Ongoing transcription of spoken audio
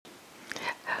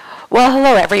Well,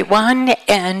 hello everyone,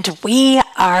 and we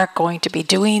are going to be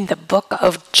doing the book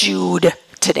of Jude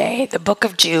today, the book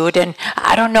of Jude. And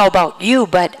I don't know about you,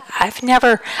 but I've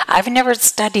never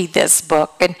studied this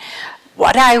book. And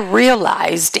what I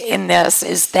realized in this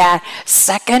is that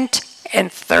 2nd and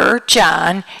 3rd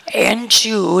John and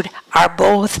Jude are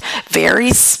both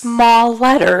very small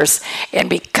letters, and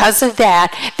because of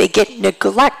that, they get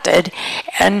neglected,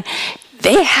 and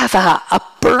they have a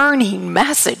burning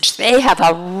message. They have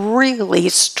a really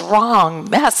strong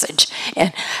message.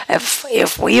 And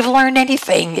if we've learned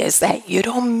anything, is that you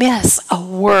don't miss a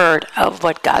word of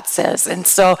what God says. And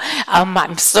so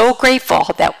I'm so grateful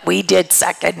that we did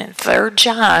 2nd and 3rd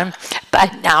John.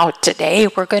 But now today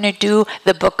we're going to do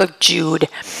the book of Jude.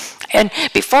 And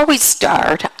before we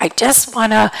start, I just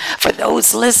want to, for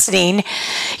those listening,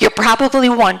 you're probably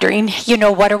wondering,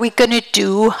 what are we going to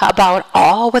do about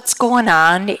all what's going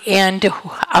on? And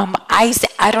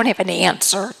I don't have an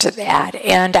answer to that.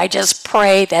 And I just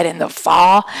pray that in the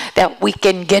fall that we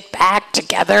can get back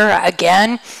together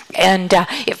again. And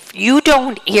if you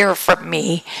don't hear from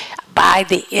me by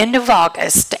the end of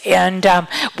August, and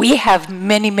we have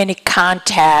many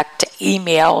contact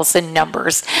emails and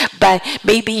numbers, but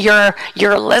maybe you're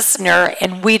a listener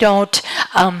and we don't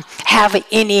have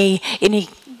any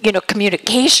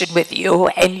communication with you,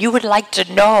 and you would like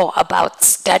to know about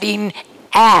studying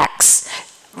Acts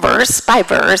verse by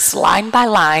verse, line by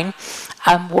line,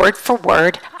 word for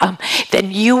word,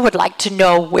 then you would like to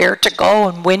know where to go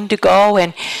and when to go,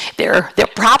 and there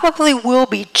probably will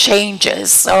be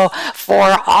changes. So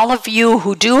for all of you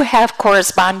who do have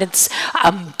correspondence,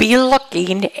 be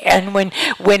looking, and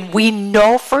when we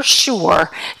know for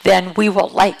sure, then we will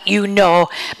let you know,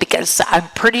 because I'm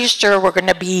pretty sure we're going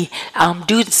to be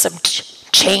doing some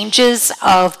changes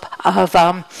of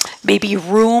maybe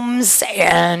rooms,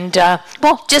 and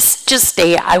just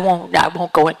stay. I won't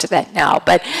go into that now,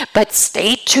 but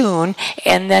stay tuned.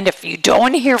 And then if you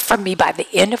don't hear from me by the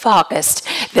end of August,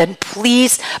 then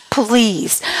please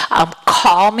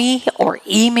call me or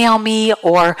email me,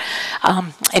 or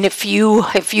and if you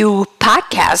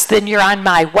podcast, then you're on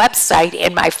my website,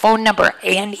 and my phone number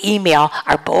and email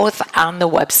are both on the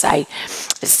website.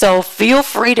 So feel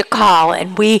free to call,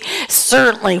 and we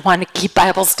certainly want to keep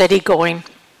Bible study going.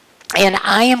 And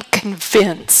I am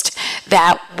convinced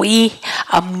that we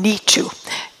need to.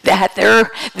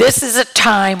 This is a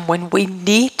time when we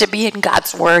need to be in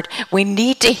God's Word. We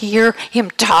need to hear Him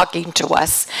talking to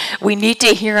us. We need to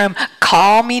hear Him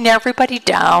calming everybody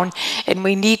down, and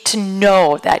we need to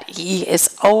know that He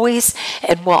is always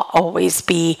and will always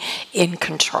be in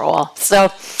control.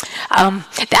 So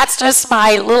that's just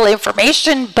my little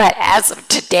information, but as of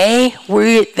today,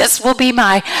 this will be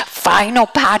my final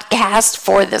podcast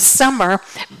for the summer,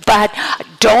 but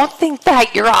don't think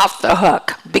that you're off the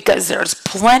hook, because there's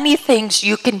plenty of things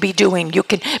you can be doing. You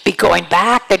can be going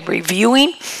back and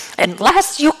reviewing.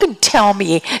 Unless you can tell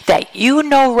me that you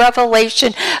know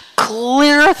Revelation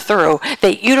clear through,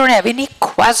 that you don't have any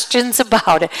questions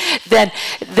about it,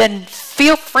 then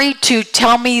feel free to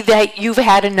tell me that you've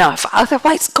had enough.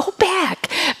 Otherwise, go back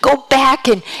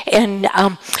and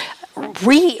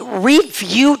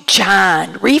review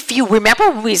John. Remember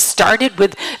when we started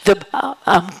with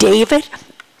the David?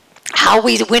 How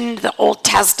we went into the Old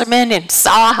Testament and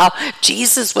saw how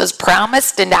Jesus was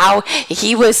promised, and how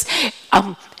he was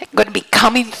going to be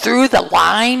coming through the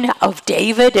line of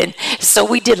David. And so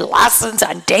we did lessons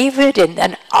on David, and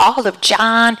then all of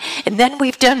John, and then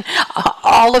we've done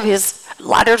all of his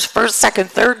letters, 1st, 2nd,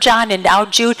 3rd John, and now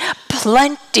Jude.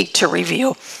 Plenty to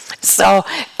review. So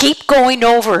keep going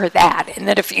over that. And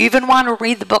then if you even want to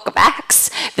read the book of Acts,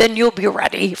 then you'll be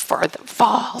ready for the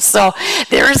fall. So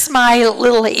there's my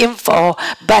little info,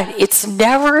 but it's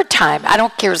never a time. I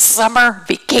don't care, summer,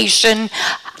 vacation,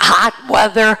 hot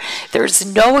weather, there's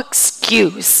no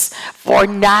excuse for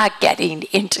not getting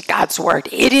into God's Word.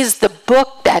 It is the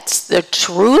book that's the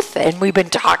truth, and we've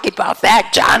been talking about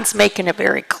that. John's making it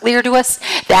very clear to us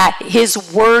that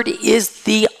his Word is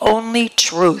the only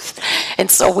truth, and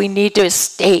so we need to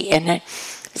stay in it.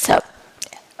 So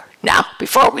now,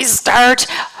 before we start,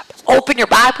 open your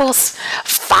Bibles,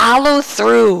 follow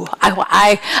through.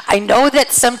 I know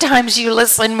that sometimes you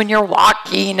listen when you're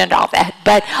walking and all that,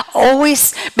 but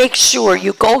always make sure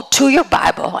you go to your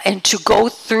Bible and to go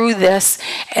through this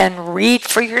and read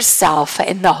for yourself,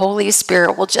 and the Holy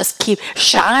Spirit will just keep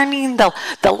shining the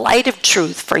light of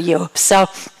truth for you. So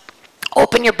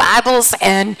open your Bibles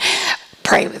and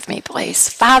pray with me, please.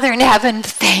 Father in heaven,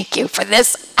 thank you for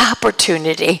this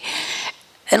opportunity.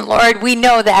 And Lord, we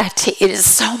know that it's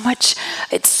so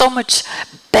much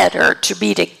better to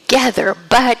be together,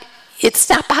 but it's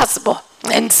not possible.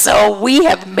 And so we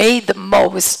have made the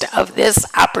most of this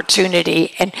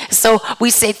opportunity. And so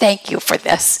we say thank you for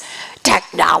this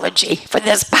technology, for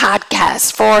this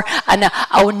podcast, for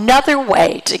another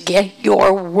way to get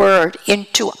your word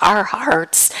into our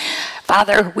hearts.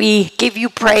 Father, we give you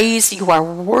praise. You are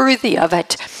worthy of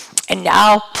it. And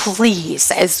now,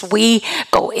 please, as we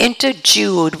go into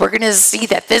Jude, we're going to see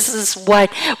that this is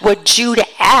what Jude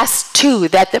asked too,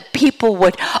 that the people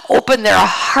would open their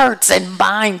hearts and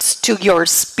minds to your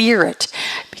spirit,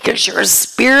 because your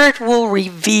spirit will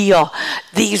reveal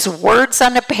these words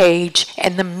on a page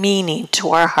and the meaning to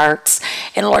our hearts.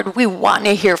 And Lord, we want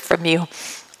to hear from you.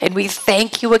 And we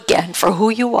thank you again for who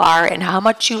you are and how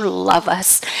much you love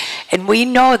us. And we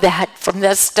know that from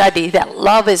this study that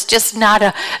love is just not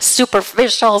a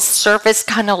superficial surface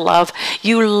kind of love.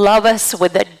 You love us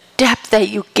with a depth that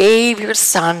you gave your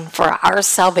son for our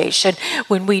salvation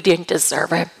when we didn't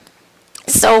deserve it.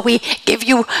 So we give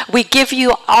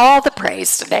you all the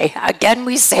praise today. Again,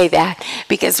 we say that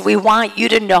because we want you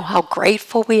to know how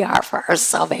grateful we are for our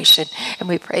salvation. And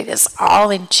we pray this all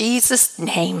in Jesus'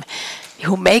 name,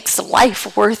 who makes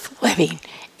life worth living.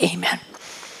 Amen.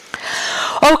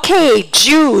 Okay,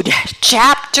 Jude,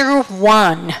 chapter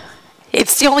 1.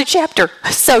 It's the only chapter.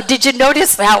 So did you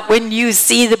notice that when you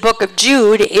see the book of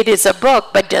Jude, it is a book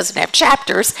but doesn't have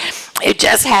chapters. It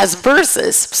just has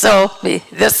verses. So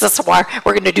this is why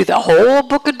we're going to do the whole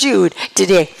book of Jude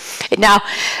today. Now,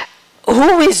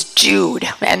 who is Jude?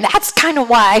 And that's kind of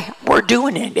why we're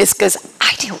doing it, is because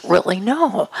I didn't really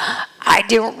know. I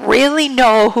didn't really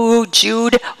know who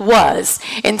Jude was.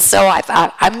 And so I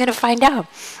thought, I'm going to find out.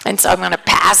 And so I'm going to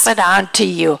pass it on to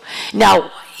you.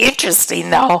 Now, interesting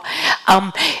though,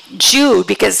 Jude,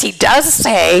 because he does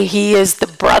say he is the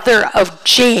brother of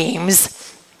James.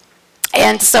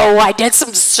 And so I did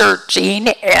some searching,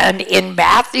 and in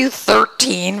Matthew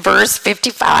 13, verse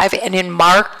 55, and in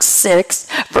Mark 6,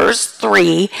 verse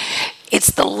 3,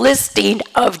 it's the listing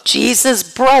of Jesus'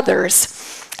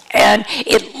 brothers. And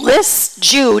it lists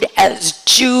Jude as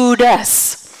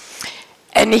Judas.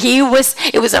 And it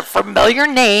was a familiar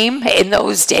name in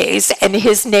those days, and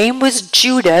his name was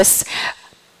Judas.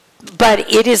 But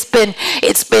it's been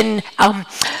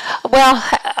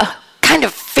kind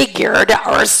of figured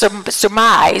or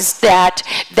surmised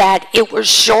that it was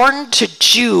shortened to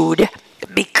Jude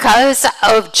because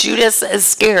of Judas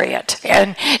Iscariot,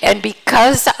 and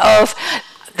because of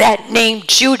that name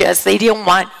Judas, they didn't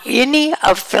want any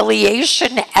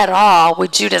affiliation at all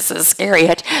with Judas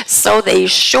Iscariot, so they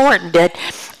shortened it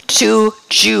to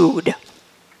Jude.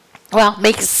 Well,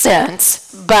 makes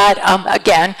sense, but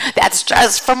again, that's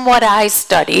just from what I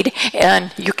studied,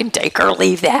 and you can take or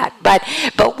leave that.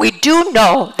 But we do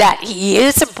know that he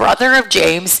is a brother of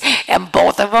James, and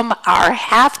both of them are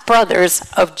half-brothers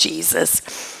of Jesus.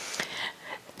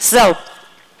 So,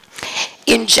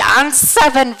 in John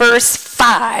 7, verse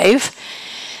 5,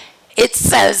 it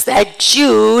says that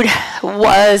Judas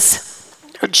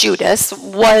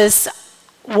was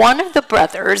one of the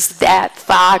brothers that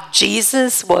thought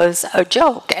Jesus was a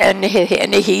joke, and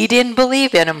he didn't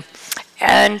believe in him.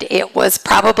 And it was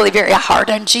probably very hard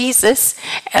on Jesus,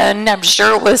 and I'm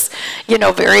sure it was,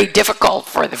 very difficult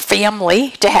for the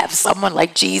family to have someone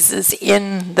like Jesus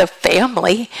in the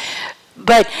family.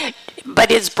 But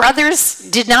his brothers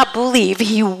did not believe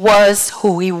he was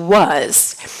who he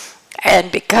was.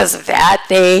 And because of that,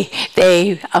 they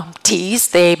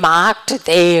teased, they mocked,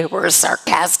 they were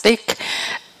sarcastic.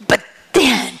 But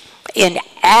then, in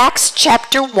Acts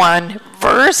chapter 1,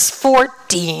 verse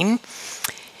 14,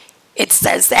 it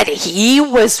says that he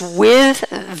was with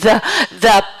the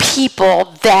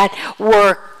people that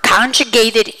were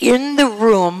conjugated in the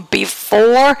room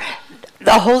before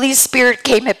the Holy Spirit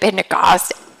came at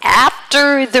Pentecost,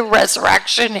 after the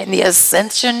resurrection and the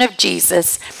ascension of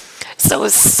Jesus. So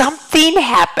something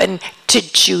happened to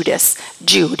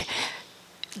Jude,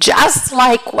 just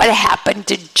like what happened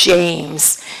to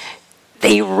James.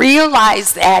 They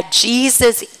realized that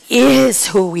Jesus is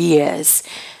who he is,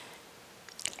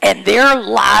 and their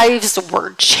lives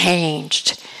were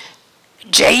changed.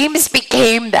 James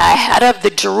became the head of the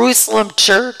Jerusalem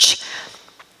church.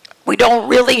 We don't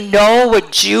really know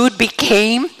what Jude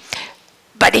became,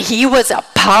 but he was a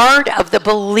part of the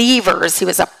believers. He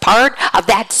was a part of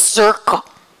that circle.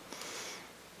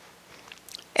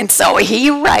 And so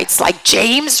he writes, like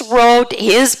James wrote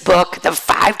his book, the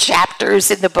 5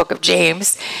 chapters in the book of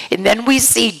James. And then we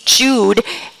see Jude,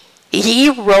 he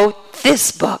wrote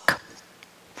this book.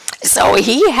 So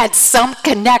he had some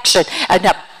connection, and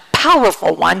a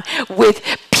powerful one, with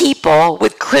people,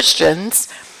 with Christians.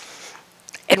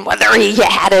 And whether he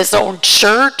had his own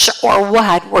church or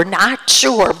what, we're not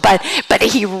sure. But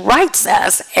he writes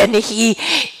us, and he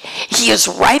is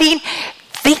writing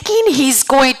thinking he's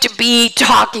going to be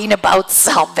talking about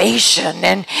salvation.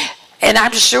 And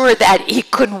I'm sure that he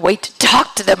couldn't wait to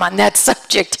talk to them on that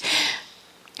subject.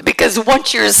 Because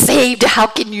once you're saved, how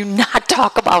can you not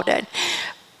talk about it?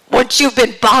 Once you've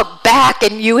been brought back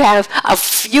and you have a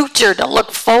future to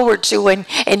look forward to,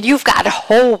 and you've got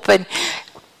hope, and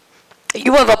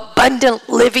you have abundant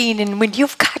living, and when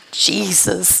you've got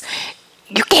Jesus,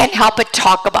 you can't help but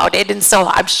talk about it. And so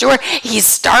I'm sure he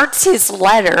starts his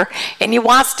letter and he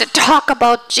wants to talk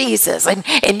about Jesus,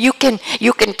 and you can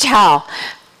tell.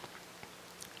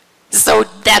 So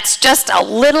that's just a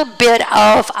little bit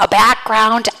of a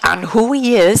background on who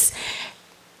he is.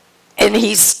 And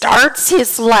he starts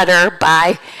his letter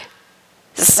by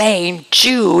saying,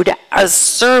 Jude, a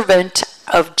servant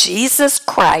of Jesus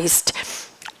Christ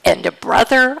and a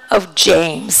brother of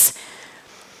James.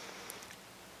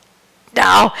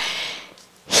 Now,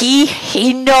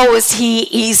 he knows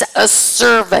he's a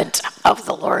servant of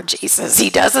the Lord Jesus. He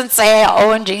doesn't say,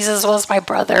 oh, and Jesus was my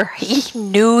brother. He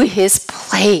knew his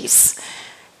place.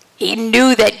 He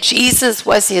knew that Jesus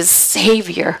was his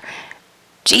Savior.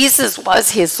 Jesus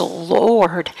was his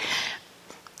Lord.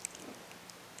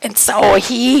 And so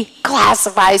he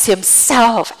classifies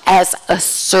himself as a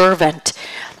servant.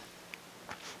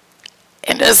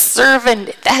 And a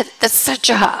servant, that's such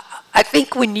a, I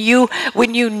think when you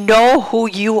know who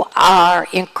you are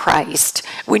in Christ,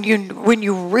 when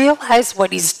you realize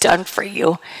what he's done for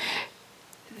you,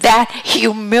 that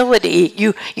humility,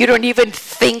 you don't even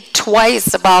think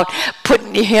twice about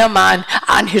putting him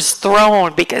on his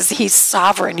throne, because he's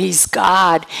sovereign, he's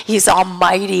God, he's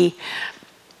almighty.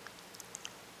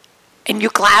 And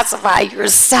you classify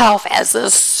yourself as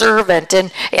a servant,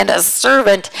 and a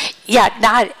servant, yet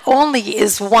not only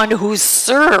is one who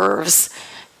serves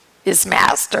his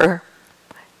master,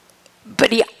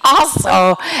 but he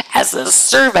also, as a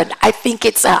servant, I think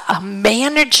it's a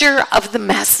manager of the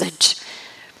message.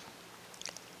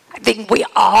 I think we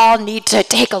all need to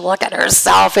take a look at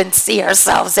ourselves and see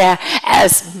ourselves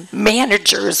as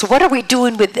managers. What are we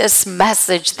doing with this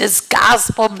message, this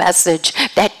gospel message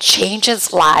that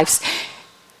changes lives?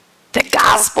 The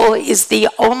gospel is the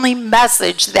only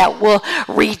message that will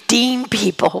redeem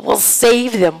people, will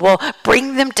save them, will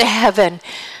bring them to heaven.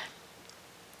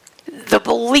 The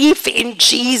belief in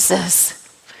Jesus.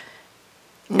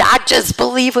 Not just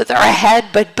believe with our head,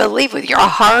 but believe with your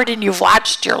heart, and you've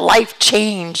watched your life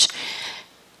change.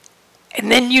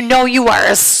 And then you know you are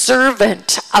a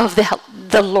servant of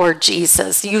the Lord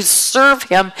Jesus. You serve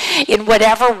him in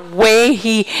whatever way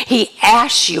he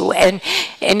asks you. And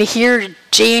here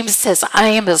James says, I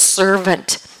am a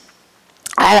servant.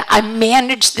 I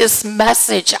manage this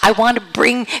message. I want to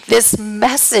bring this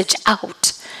message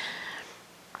out.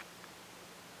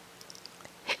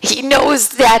 He knows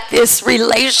that this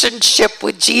relationship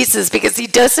with Jesus, because he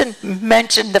doesn't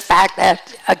mention the fact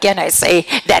that, again, I say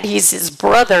that he's his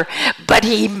brother, but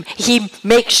he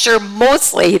makes sure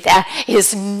mostly that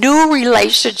his new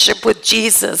relationship with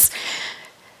Jesus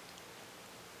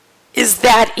is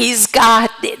that he's got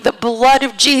the blood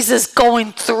of Jesus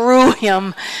going through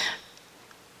him,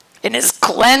 and has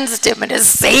cleansed him and has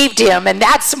saved him. And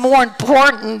that's more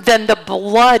important than the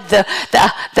blood,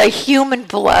 the human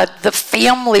blood, the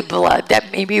family blood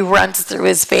that maybe runs through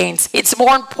his veins. It's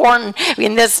more important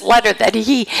in this letter that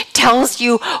he tells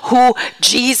you who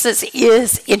Jesus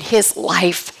is in his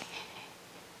life.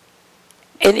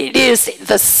 And it is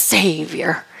the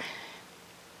Savior.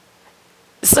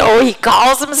 So he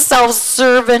calls himself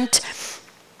servant.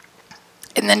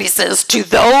 And then he says, to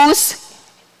those.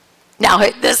 Now,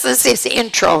 this is his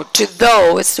intro, to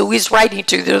those who he's writing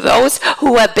to those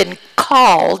who have been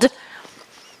called,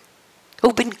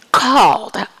 who've been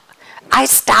called. I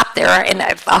stopped there and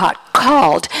I thought,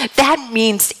 called, that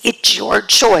means it's your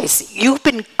choice. You've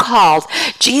been called.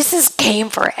 Jesus came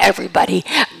for everybody.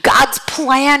 God's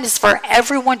plan is for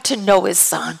everyone to know his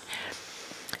son.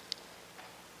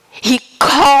 He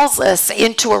calls us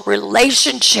into a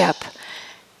relationship.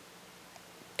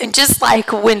 And just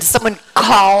like when someone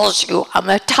calls you on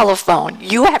the telephone,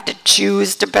 you have to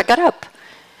choose to pick it up.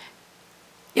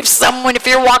 If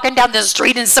you're walking down the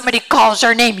street and somebody calls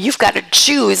your name, you've got to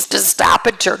choose to stop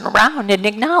and turn around and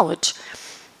acknowledge.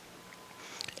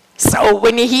 So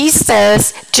when he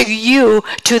says to you,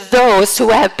 to those who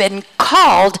have been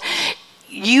called,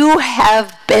 you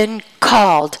have been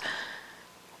called.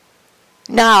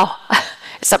 Now,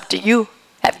 it's up to you.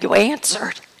 Have you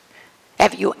answered?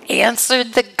 Have you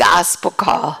answered the gospel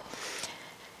call?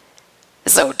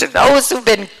 So to those who've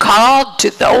been called, to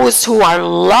those who are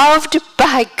loved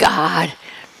by God,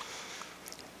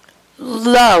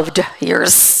 loved, you're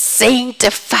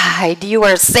sanctified, you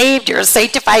are saved, you're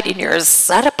sanctified, and you're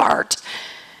set apart.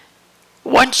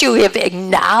 Once you have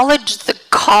acknowledged the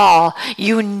call,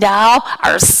 you now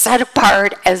are set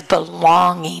apart as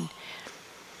belonging.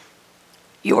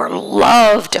 You are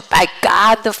loved by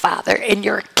God the Father, and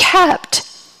you're kept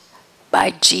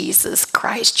by Jesus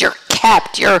Christ. You're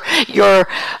kept. You're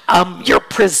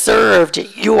preserved.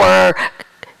 You're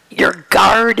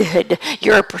guarded.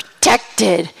 You're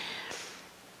protected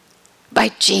by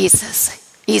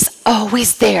Jesus. He's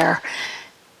always there.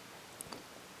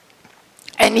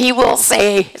 And he will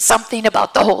say something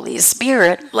about the Holy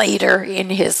Spirit later in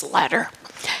his letter.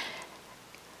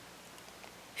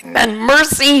 And then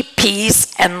mercy,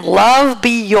 peace, and love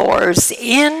be yours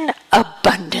in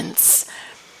abundance.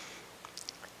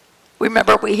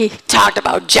 Remember, we talked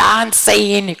about John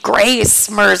saying grace,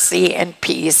 mercy, and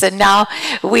peace. And now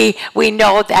we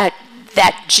know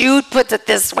that Jude puts it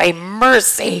this way,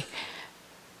 mercy.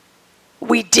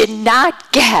 We did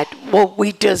not get what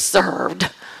we deserved.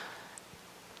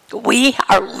 We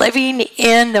are living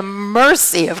in the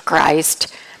mercy of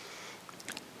Christ.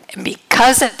 And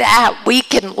because of that, we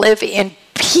can live in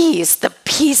peace, the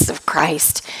peace of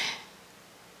Christ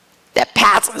that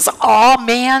passes all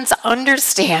man's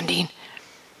understanding.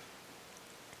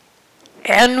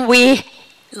 And we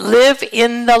live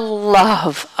in the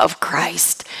love of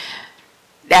Christ,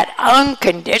 that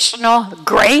unconditional,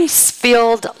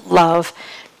 grace-filled love.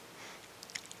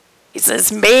 He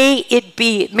says, may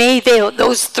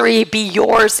those three be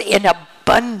yours in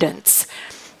abundance.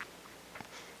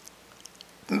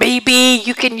 Maybe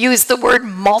you can use the word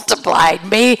multiplied.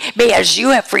 May as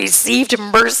you have received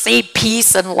mercy,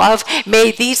 peace, and love,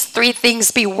 may these three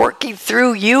things be working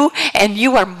through you, and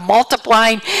you are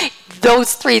multiplying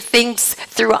those three things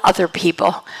through other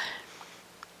people.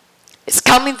 It's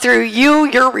coming through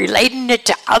you, you're relating it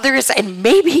to others, and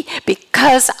maybe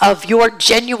because of your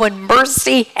genuine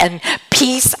mercy and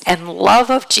peace and love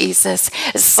of Jesus,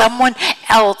 someone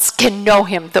else can know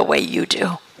him the way you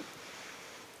do.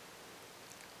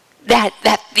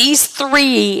 That these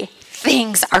three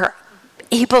things are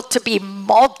able to be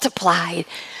multiplied.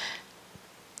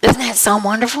 Doesn't that sound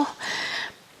wonderful?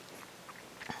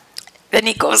 Then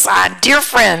he goes on, dear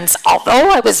friends, although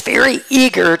I was very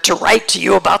eager to write to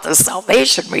you about the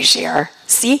salvation we share.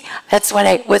 See, that's what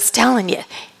I was telling you.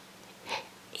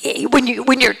 When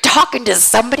you're talking to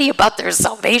somebody about their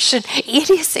salvation, it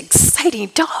is exciting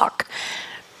talk.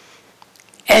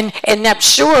 And I'm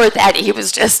sure that he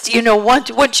was just,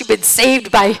 once you've been saved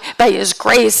by his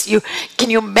grace, can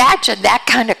you imagine that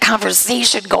kind of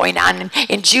conversation going on?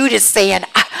 And Jude is saying,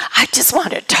 I just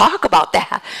want to talk about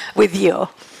that with you.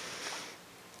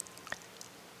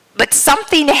 But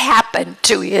something happened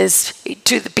to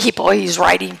the people he's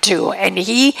writing to, and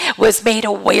he was made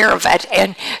aware of it.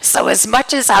 And so as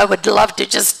much as I would love to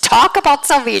just talk about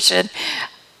salvation,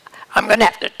 I'm going to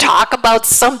have to talk about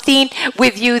something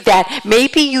with you that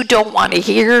maybe you don't want to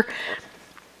hear.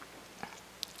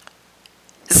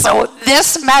 So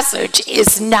this message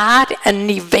is not an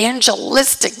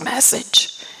evangelistic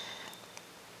message,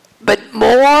 but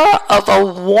more of a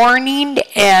warning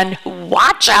and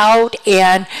watch out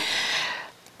and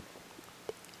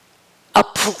a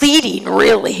pleading,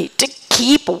 really, to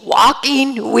keep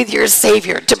walking with your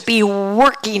Savior, to be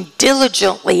working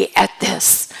diligently at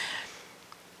this.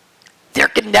 There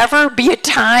can never be a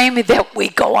time that we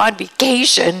go on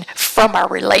vacation from our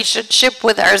relationship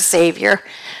with our Savior,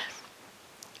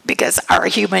 because our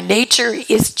human nature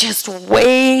is just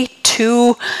way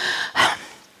too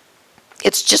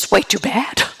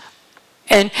bad.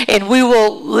 And we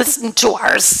will listen to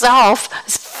ourselves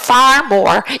far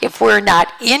more if we're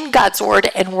not in God's Word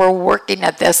and we're working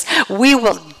at this. We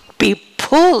will be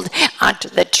pulled onto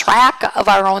the track of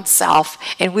our own self,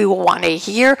 and we will want to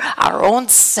hear our own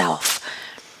self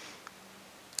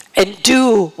and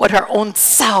do what our own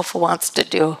self wants to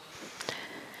do.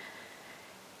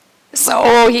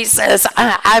 So he says,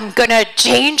 I'm going to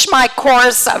change my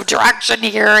course of direction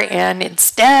here, and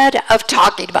instead of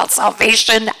talking about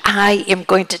salvation, I am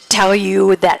going to tell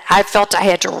you that I felt I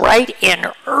had to write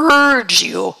and urge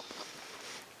you.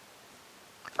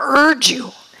 Urge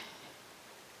you.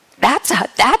 That's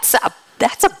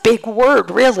a big word,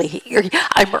 really.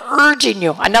 I'm urging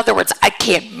you. In other words, I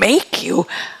can't make you,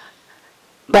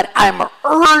 but I'm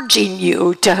urging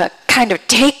you to kind of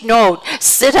take note,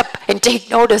 sit up and take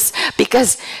notice,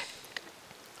 because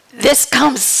this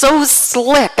comes so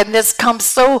slick and this comes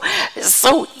so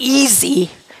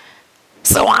easy.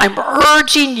 So I'm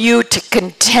urging you to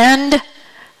contend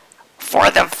for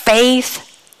the faith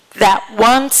that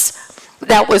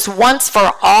was once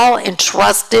for all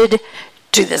entrusted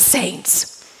to the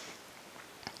saints.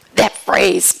 That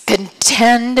phrase,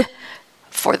 contend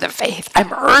for the faith.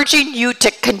 I'm urging you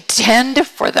to contend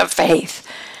for the faith.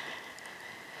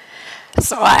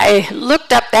 So I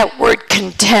looked up that word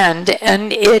contend,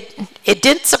 and it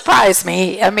didn't surprise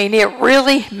me. I mean, it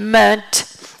really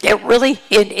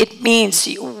means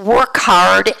work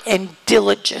hard and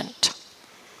diligent.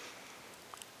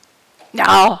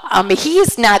 Now,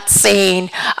 he's not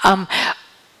saying,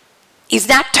 he's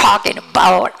not talking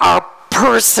about our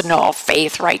personal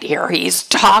faith right here. He's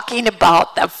talking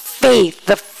about the faith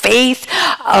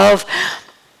of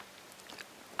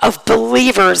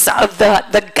believers, of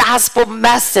the gospel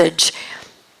message.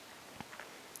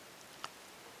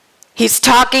 He's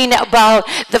talking about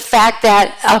the fact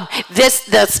that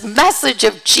this message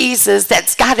of Jesus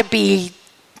that's got to be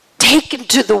taken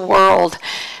to the world.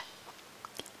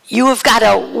 You have got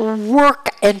to work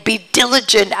and be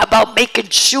diligent about making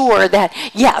sure that,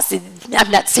 yes,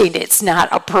 I'm not saying it's not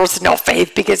a personal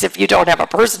faith, because if you don't have a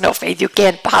personal faith, you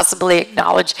can't possibly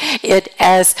acknowledge it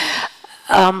as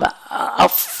a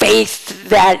faith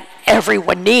that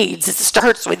everyone needs. It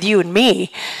starts with you and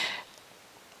me.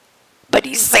 But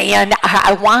he's saying,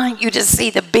 I want you to see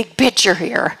the big picture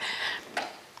here.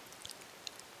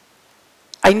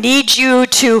 I need you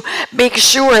to make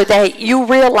sure that you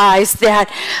realize that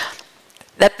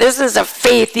this is a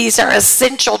faith. These are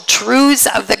essential truths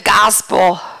of the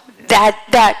gospel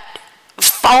that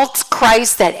false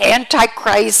Christ, that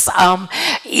antichrist,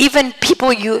 even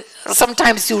people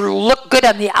sometimes who look good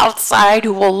on the outside,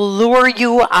 who will lure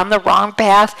you on the wrong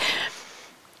path.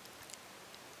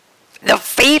 The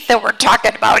faith that we're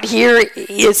talking about here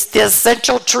is the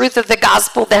essential truth of the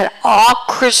gospel that all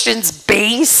Christians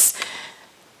base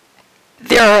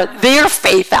their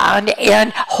faith on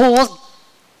and hold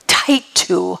tight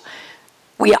to.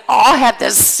 We all have the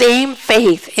same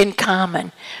faith in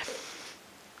common.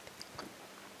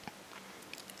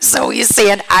 So he's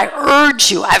saying, I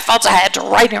felt I had to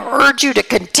write and urge you to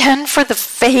contend for the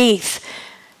faith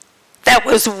that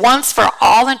was once for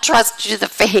all entrusted to the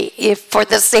faith for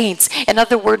the saints. In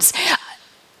other words,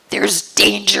 there's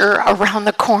danger around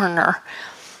the corner.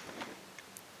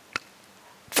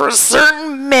 For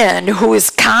certain men whose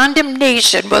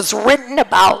condemnation was written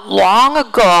about long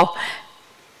ago.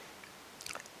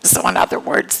 So in other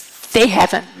words, they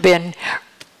haven't been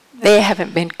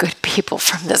good people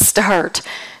from the start.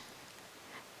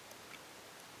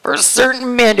 For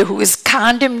certain men whose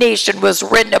condemnation was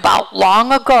written about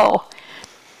long ago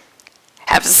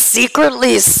have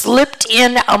secretly slipped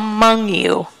in among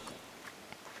you.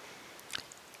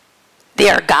 They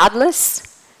are godless,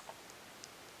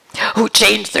 who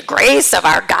changed the grace of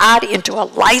our God into a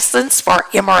license for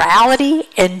immorality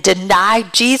and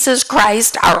denied Jesus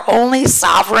Christ, our only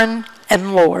sovereign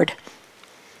and Lord.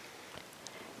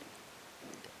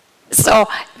 So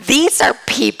these are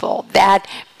people that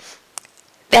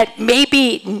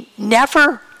maybe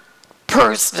never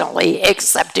personally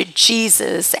accepted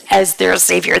Jesus as their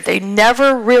Savior. They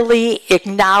never really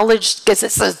acknowledged, because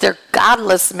it says they're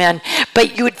godless men,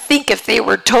 but you would think if they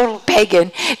were total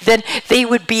pagan, then they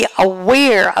would be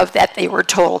aware of that they were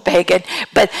total pagan,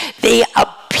 but they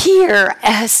appear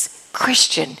as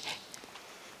Christian.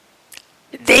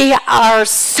 They are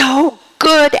so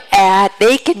good at,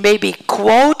 they can maybe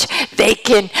quote, they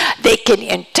can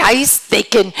entice, they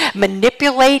can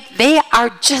manipulate, they are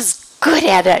just good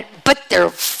at it, but they're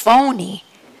phony.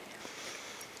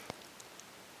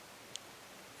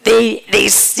 They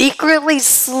secretly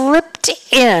slipped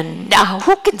in. Now,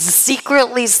 who can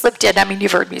secretly slip in? I mean,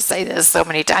 you've heard me say this so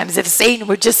many times. If Satan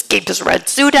would just keep his red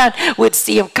suit on, we'd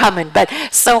see him coming. But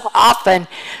so often,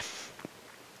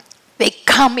 they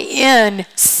come in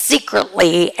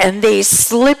secretly and they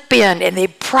slip in, and they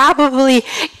probably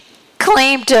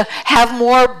claim to have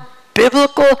more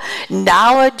biblical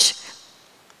knowledge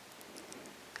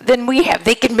than we have.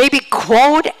 They can maybe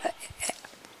quote,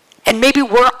 and maybe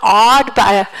we're awed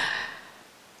by,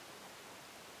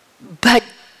 but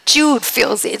Jude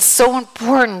feels it's so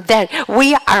important that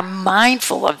we are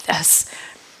mindful of this.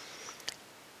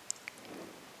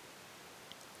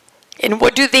 And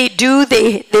what do?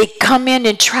 They come in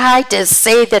and try to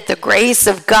say that the grace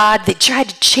of God, they try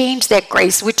to change that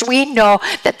grace, which we know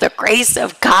that the grace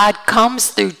of God comes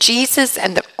through Jesus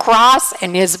and the cross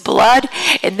and his blood,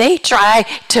 and they try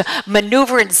to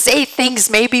maneuver and say things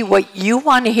maybe what you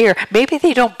want to hear. Maybe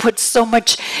they don't put so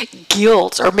much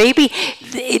guilt, or maybe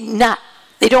they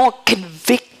don't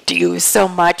convict to you so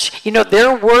much.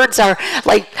 Their words are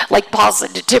like Paul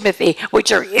said to Timothy,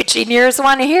 which your itching ears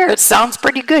want to hear. It sounds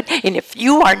pretty good. And if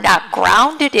you are not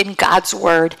grounded in God's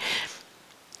word,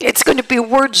 it's going to be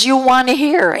words you want to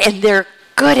hear, and they're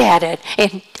good at it.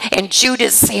 And Jude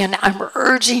is saying, I'm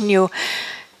urging you,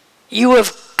 you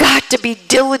have got to be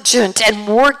diligent and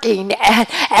working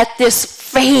at this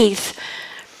faith.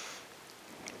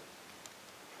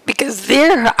 Because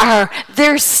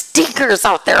there's stinkers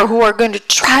out there who are going to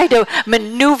try to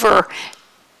maneuver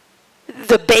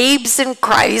the babes in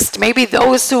Christ, maybe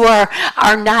those who are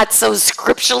not so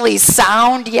scripturally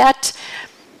sound yet.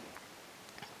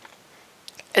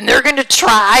 And they're going to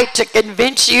try to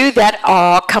convince you that,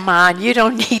 oh, come on, you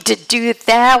don't need to do it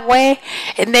that way.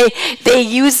 And they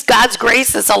use God's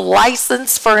grace as a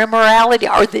license for immorality.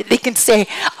 Or they can say,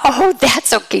 oh,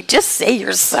 that's okay, just say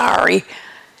you're sorry.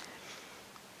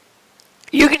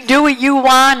 You can do what you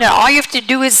want, and all you have to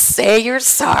do is say you're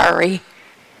sorry.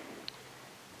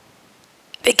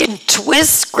 They can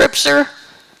twist Scripture,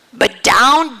 but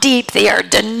down deep they are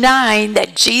denying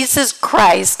that Jesus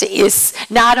Christ is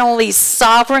not only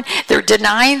sovereign, they're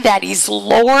denying that he's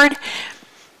Lord.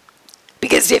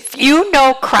 Because if you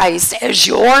know Christ as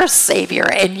your Savior,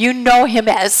 and you know him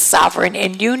as sovereign,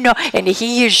 and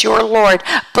he is your Lord,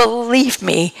 believe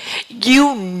me,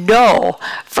 you know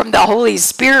from the Holy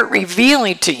Spirit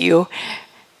revealing to you,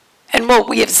 and what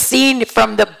we have seen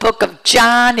from the book of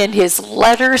John and his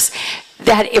letters,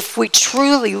 that if we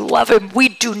truly love him, we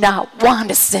do not want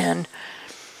to sin.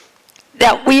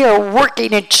 That we are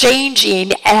working and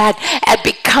changing at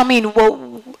becoming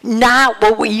not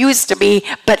what we used to be,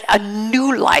 but a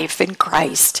new life in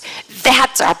Christ.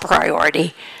 That's our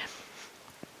priority.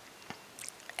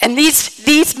 And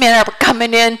these men are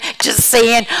coming in just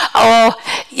saying, oh,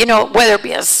 whether it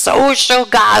be a social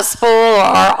gospel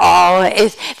or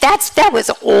that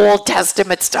was Old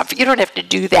Testament stuff. You don't have to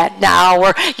do that now.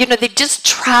 Or, they just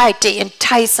try to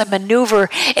entice and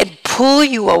maneuver and pull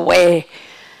you away.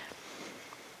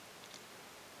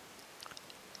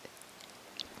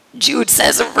 Jude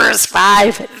says in verse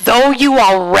 5, though you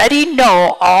already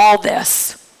know all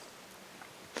this.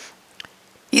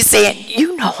 He's saying,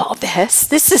 you know all this.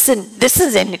 This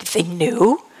isn't anything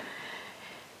new.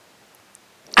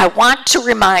 I want to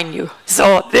remind you.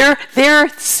 So there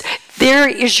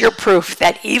is your proof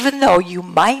that even though you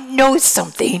might know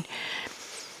something,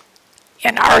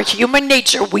 in our human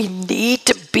nature, we need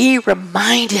to be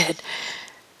reminded.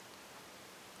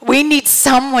 We need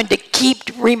someone to keep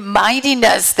reminding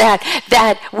us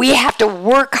that we have to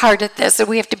work hard at this and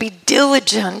we have to be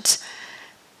diligent.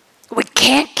 We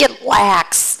can't get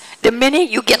lax. The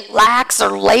minute you get lax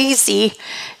or lazy,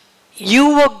 you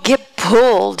will get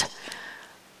pulled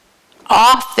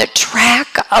off the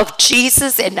track of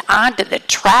Jesus and onto the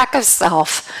track of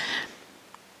self.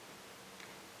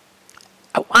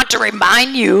 I want to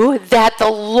remind you that the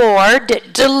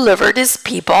Lord delivered his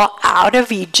people out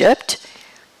of Egypt.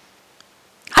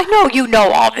 I know you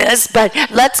know all this, but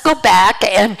let's go back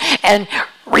and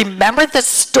remember the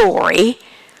story.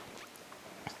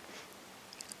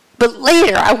 But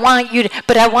later, I want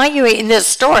you in this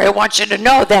story, I want you to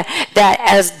know that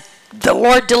as the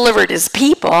Lord delivered his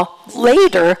people,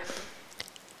 later,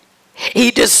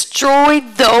 he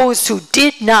destroyed those who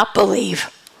did not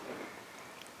believe.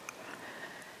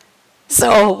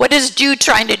 So what is Jude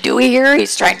trying to do here?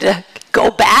 He's trying to go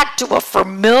back to a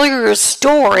familiar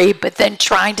story, but then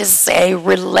trying to say,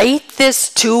 relate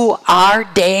this to our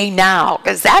day now,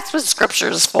 because that's what Scripture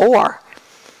is for.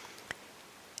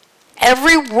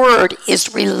 Every word is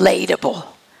relatable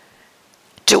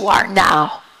to our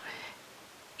now.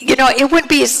 It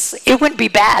wouldn't be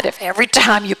bad if every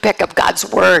time you pick up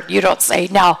God's word, you don't say,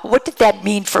 now, what did that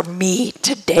mean for me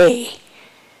today?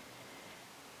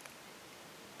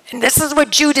 And this is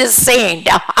what Jude is saying.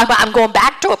 Now, I'm going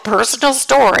back to a personal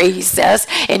story, he says,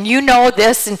 and you know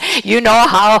this, and you know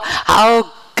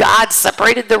how God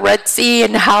separated the Red Sea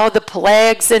and how the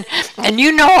plagues, and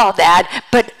you know all that,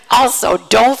 but also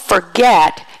don't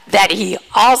forget that he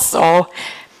also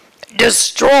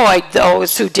destroyed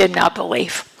those who did not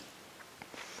believe.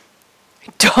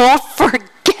 Don't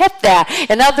forget that.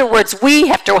 In other words,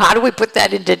 how do we put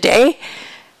that in today?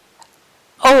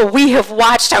 Oh, we have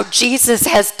watched how Jesus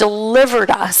has delivered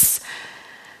us.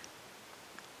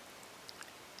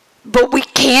 But we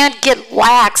can't get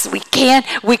lax. We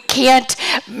can't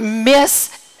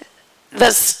miss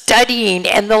the studying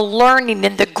and the learning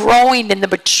and the growing and the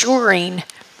maturing.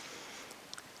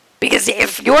 Because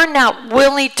if you're not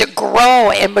willing to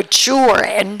grow and mature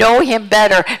and know him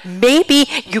better, maybe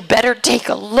you better take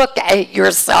a look at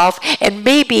yourself, and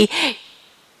maybe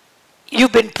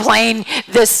you've been playing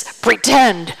this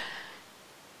pretend.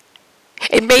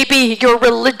 And maybe your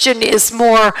religion is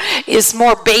more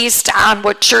based on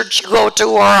what church you go to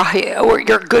or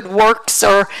your good works.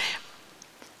 And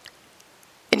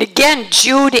again,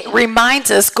 Jude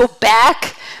reminds us, go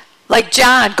back, like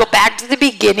John, go back to the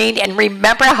beginning and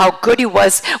remember how good he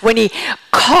was when he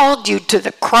called you to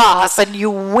the cross and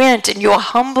you went and you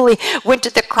humbly went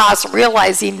to the cross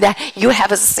realizing that you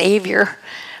have a Savior.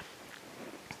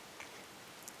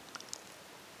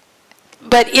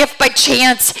 But if by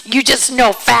chance you just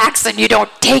know facts and you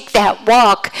don't take that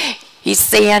walk, he's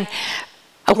saying,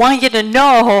 I want you to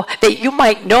know that you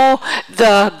might know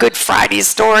the Good Friday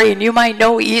story and you might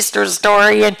know Easter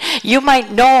story and you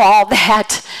might know all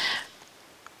that.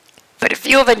 But if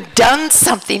you haven't done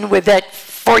something with it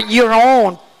for your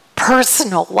own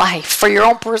personal life, for your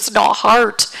own personal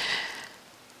heart,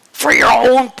 for your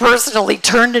own personal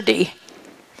eternity,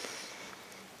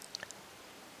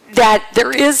 that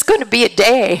there is going to be a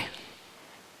day,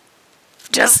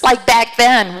 just like back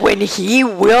then, when he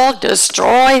will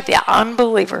destroy the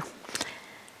unbeliever.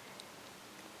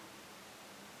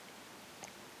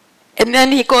 And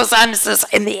then he goes on and says,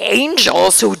 and the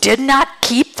angels who did not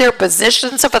keep their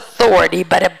positions of authority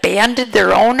but abandoned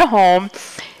their own home,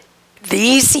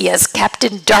 these he has kept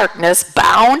in darkness,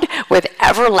 bound with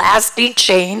everlasting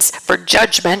chains for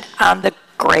judgment on the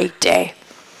great day.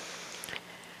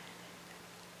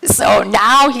 So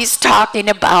now he's talking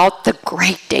about the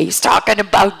great day. He's talking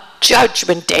about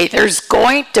judgment day. There's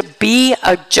going to be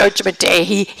a judgment day.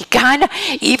 He kind of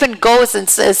even goes and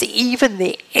says, even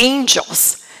the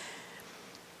angels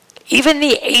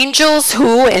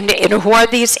who, and who are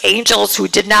these angels who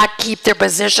did not keep their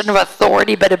position of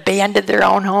authority but abandoned their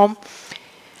own home?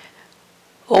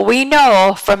 Well, we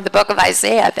know from the book of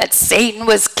Isaiah that Satan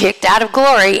was kicked out of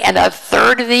glory and a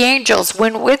third of the angels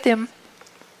went with him.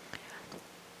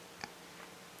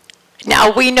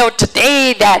 Now we know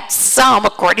today that some,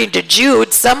 according to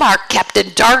Jude, some are kept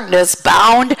in darkness,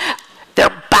 bound.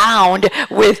 They're bound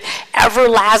with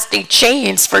everlasting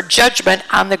chains for judgment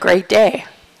on the great day.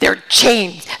 They're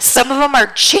chained. Some of them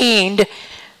are chained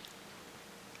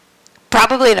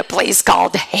probably in a place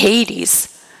called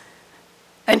Hades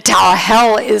until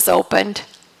hell is opened.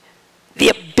 The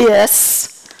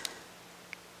abyss.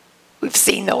 We've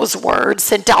seen those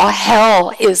words. Until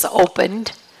hell is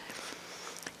opened.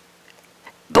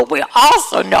 But we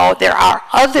also know there are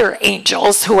other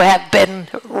angels who have been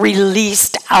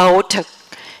released out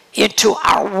into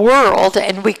our world,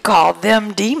 and we call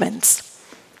them demons.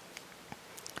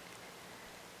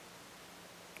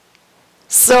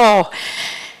 So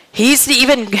he's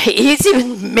even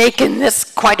making this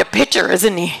quite a picture,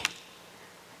 isn't he?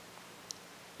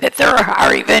 That there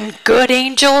are even good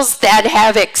angels that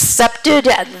have accepted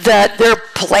their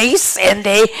place, and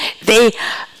they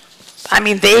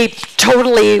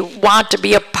totally want to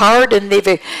be a part, and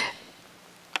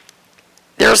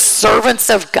they're servants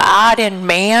of God and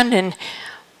man,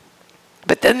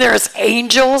 but then there's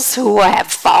angels who have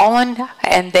fallen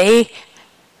and they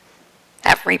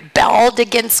have rebelled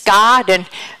against God, and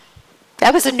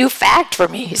that was a new fact for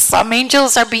me. Some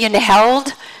angels are being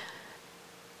held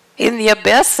in the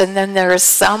abyss, and then there's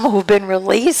some who've been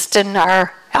released and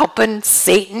are helping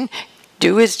Satan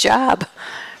do his job.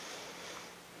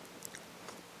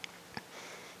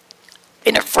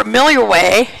 In a familiar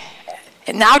way,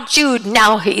 and now Jude,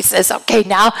 he says, okay,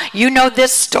 now you know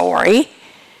this story,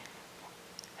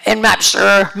 and I'm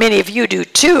sure many of you do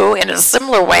too. In a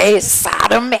similar way,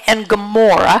 Sodom and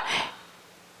Gomorrah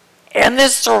and the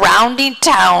surrounding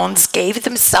towns gave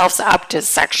themselves up to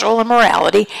sexual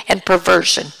immorality and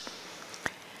perversion.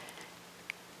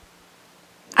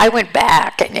 I went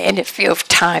back and a few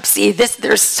times. See,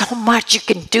 there's so much you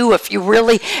can do if you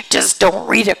really just don't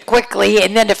read it quickly.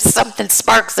 And then if something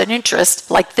sparks an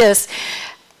interest like this,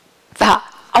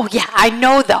 oh yeah, I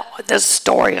know the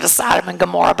story of Sodom and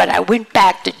Gomorrah, but I went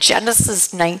back to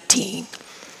Genesis 19.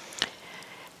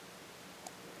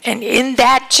 And in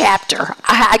that chapter,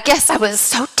 I guess I was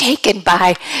so taken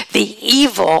by the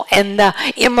evil and the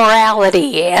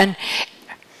immorality and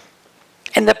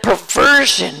the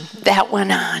perversion that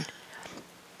went on.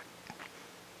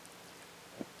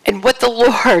 And what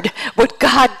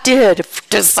God did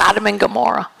to Sodom and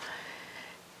Gomorrah.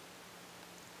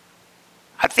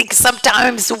 I think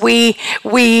sometimes we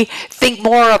think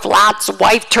more of Lot's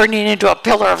wife turning into a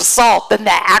pillar of salt than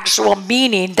the actual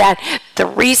meaning that the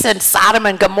reason Sodom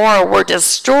and Gomorrah were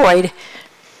destroyed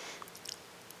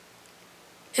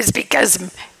is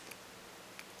because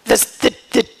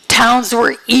the towns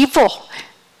were evil.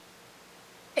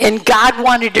 And God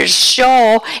wanted to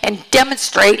show and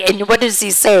demonstrate, and what does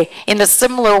he say? In a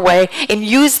similar way, and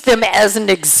use them as an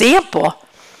example.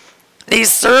 They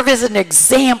serve as an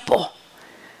example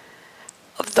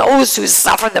of those who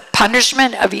suffer the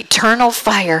punishment of eternal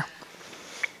fire.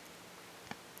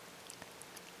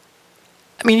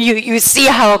 I mean, you see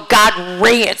how God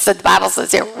rains, the Bible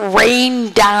says it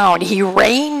rained down. He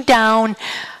rained down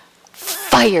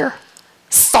fire,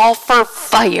 sulfur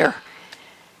fire.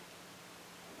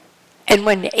 And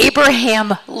when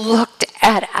Abraham looked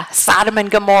at Sodom and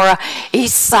Gomorrah, he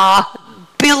saw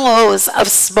billows of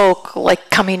smoke like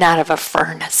coming out of a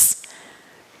furnace.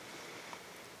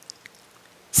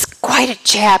 It's quite a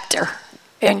chapter.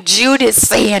 And Jude is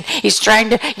saying, he's trying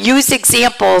to use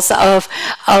examples of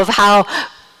how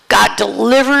God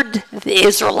delivered the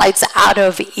Israelites out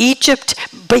of Egypt,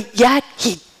 but yet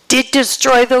he did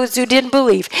destroy those who didn't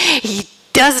believe. He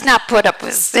does not put up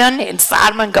with sin, and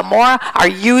Sodom and Gomorrah are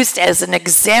used as an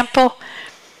example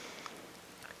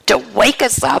to wake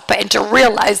us up and to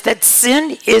realize that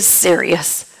sin is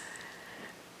serious.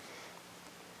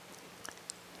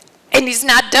 And he's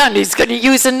not done. He's going to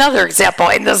use another example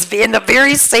in the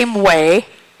very same way.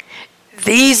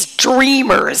 These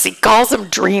dreamers, he calls them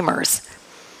dreamers.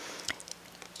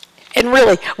 And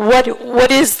really, what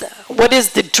is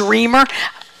the dreamer?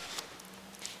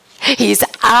 He's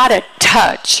out of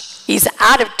touch. He's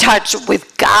out of touch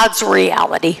with God's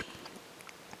reality.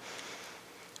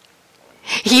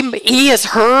 He has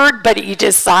heard, but he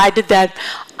decided that,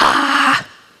 I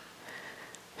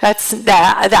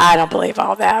don't believe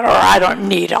all that, or I don't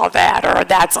need all that, or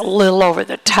that's a little over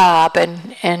the top.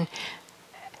 And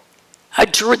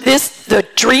the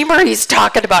dreamer he's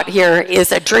talking about here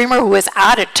is a dreamer who is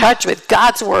out of touch with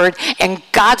God's word and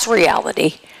God's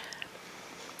reality.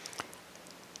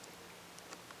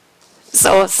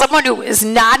 So someone who is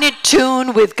not in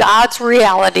tune with God's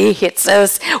reality, it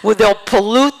says, they'll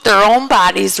pollute their own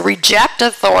bodies, reject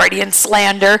authority, and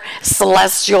slander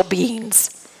celestial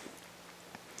beings.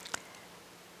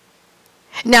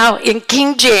 Now, in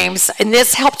King James, and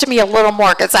this helped me a little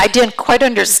more because I didn't quite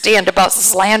understand about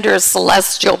slander of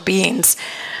celestial beings.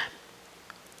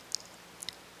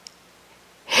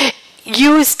 He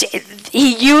used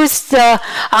the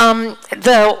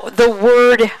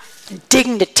word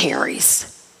dignitaries.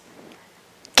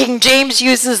 King James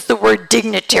uses the word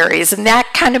dignitaries, and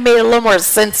that kind of made a little more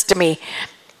sense to me.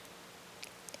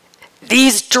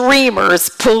 These dreamers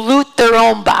pollute their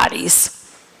own bodies.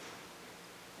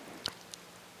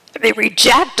 They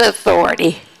reject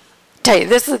authority. I tell you,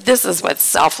 this is what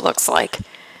self looks like.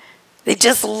 They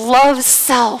just love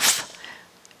self.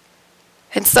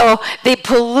 And so they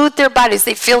pollute their bodies.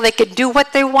 They feel they can do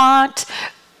what they want,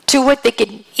 they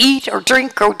can eat or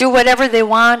drink or do whatever they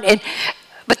want.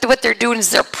 But what they're doing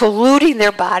is they're polluting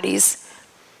their bodies.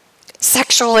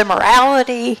 Sexual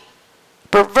immorality,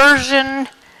 perversion.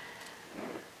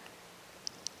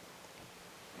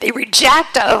 They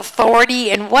reject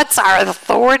authority, and what's our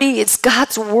authority? It's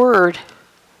God's word.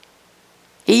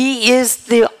 He is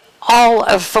the all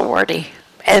authority.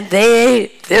 And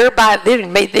they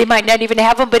might not even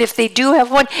have one, but if they do have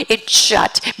one, it's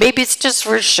shut. Maybe it's just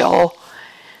for show.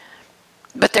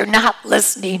 But they're not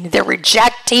listening. They're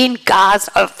rejecting God's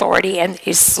authority, and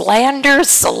they slander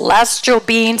celestial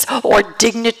beings or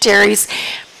dignitaries.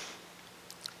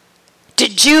 To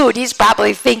Jude, he's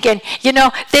probably thinking,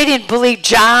 they didn't believe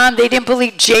John, they didn't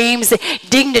believe James.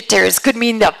 Dignitaries could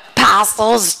mean the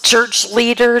apostles, church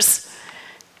leaders.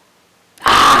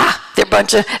 They're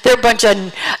a bunch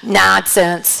of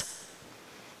nonsense.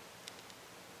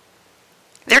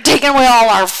 They're taking away all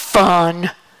our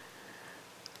fun.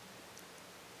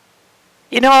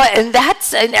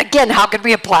 And again, how can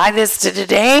we apply this to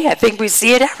today? I think we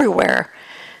see it everywhere.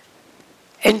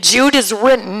 And Jude is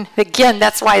written, again,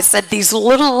 that's why I said these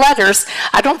little letters,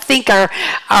 I don't think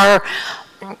are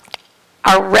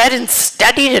read and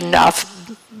studied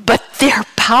enough, but they're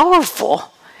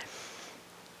powerful.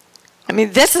 I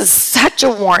mean, this is such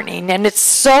a warning, and it's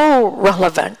so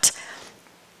relevant.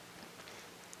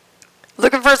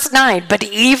 Look at verse 9. But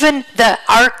even the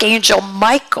archangel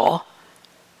Michael.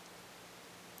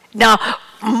 Now,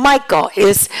 Michael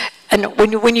is... And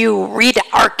when you read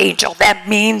archangel, that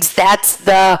means that's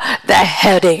the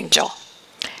head angel.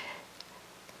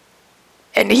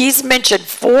 And he's mentioned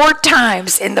 4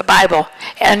 times in the Bible.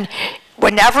 And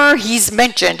whenever he's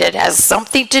mentioned, it has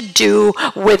something to do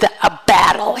with a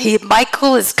battle.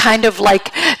 Michael is kind of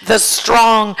like the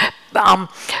strong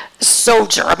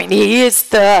soldier. I mean, he's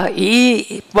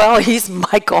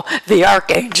Michael, the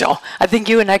archangel. I think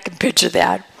you and I can picture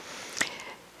that.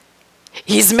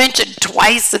 He's mentioned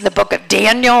twice in the book of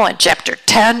Daniel in chapter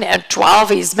 10 and 12.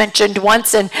 He's mentioned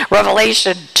once in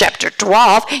Revelation chapter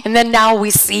 12. And then now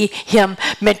we see him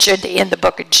mentioned in the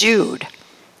book of Jude.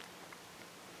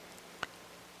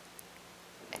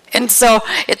 And so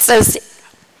it says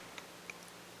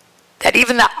that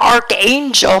even the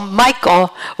archangel Michael,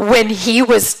 when he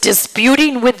was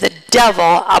disputing with the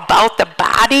devil about the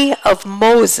body of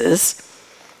Moses,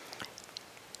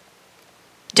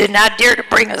 did not dare to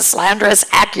bring a slanderous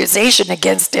accusation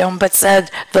against him, but said,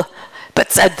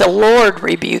 the Lord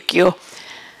rebuke you.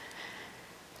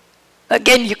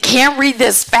 Again, you can't read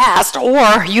this fast,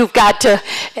 or you've got to,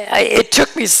 it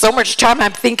took me so much time.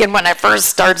 I'm thinking when I first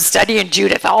started studying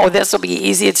Jude, I thought, oh, this will be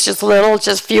easy. It's just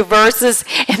a few verses.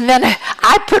 And then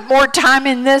I put more time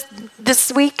in this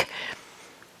week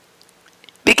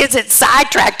because it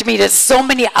sidetracked me to so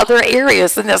many other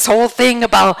areas. And this whole thing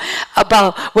about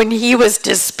when he was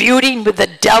disputing with the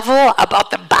devil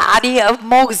about the body of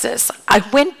Moses. I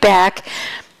went back,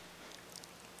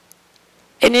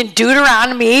 and in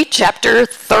Deuteronomy chapter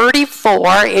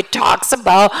 34, it talks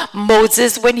about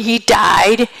Moses when he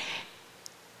died.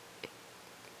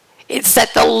 It said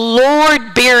the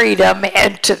Lord buried him,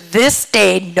 and to this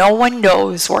day no one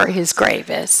knows where his grave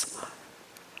is.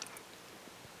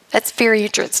 That's very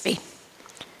interesting.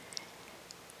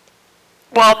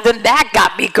 Well, then that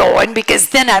got me going, because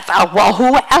then I thought, well,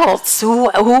 who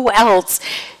else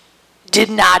did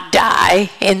not die?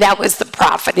 And that was the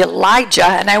prophet Elijah.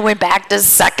 And I went back to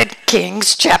 2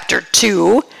 Kings chapter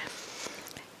 2.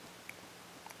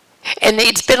 And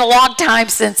it's been a long time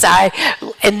since I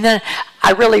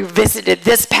really visited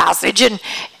this passage. And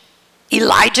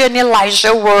Elijah and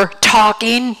Elisha were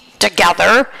talking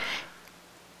together.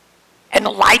 And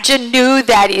Elijah knew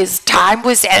that his time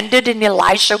was ended and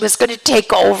Elisha was going to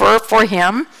take over for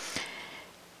him.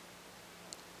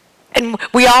 And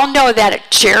we all know that a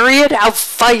chariot of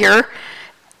fire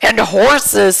and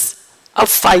horses of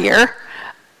fire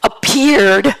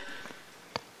appeared.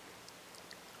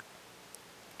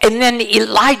 And then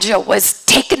Elijah was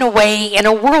taken away in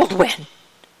a whirlwind.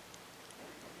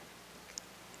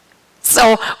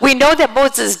 So we know that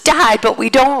Moses died, but we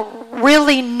don't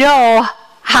really know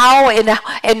how and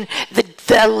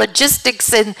the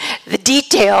logistics and the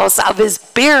details of his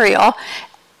burial.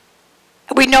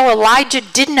 We know Elijah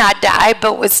did not die,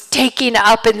 but was taken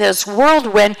up in this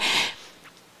whirlwind.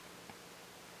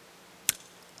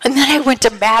 And then I went to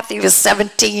Matthew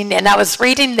 17, and I was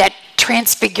reading that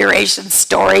transfiguration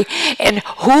story, and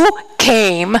who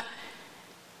came?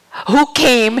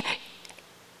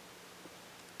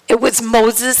 It was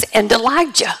Moses and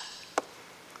Elijah.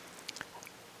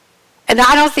 And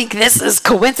I don't think this is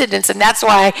coincidence, and that's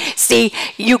why, see,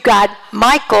 you got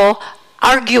Michael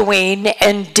arguing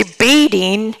and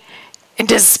debating and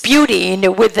disputing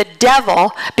with the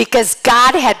devil because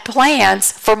God had plans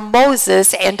for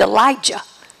Moses and Elijah.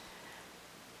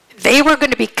 They were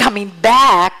going to be coming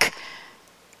back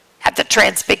at the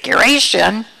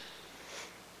transfiguration.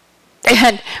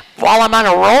 And while I'm on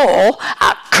a roll,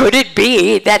 could it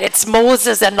be that it's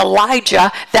Moses and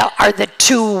Elijah that are the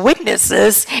two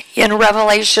witnesses in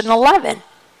Revelation 11?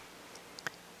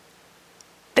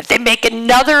 That they make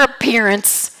another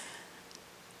appearance.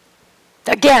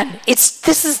 Again,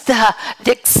 this is the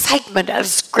excitement of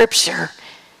Scripture.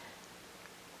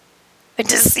 And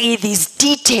to see these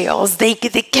details, they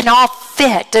can all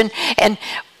fit. And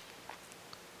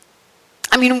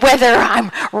I mean, whether I'm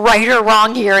right or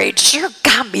wrong here, it sure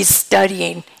got me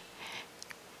studying.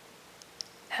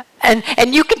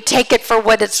 And you can take it for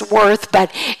what it's worth,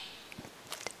 but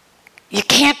you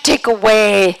can't take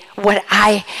away what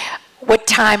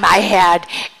time I had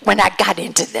when I got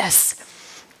into this.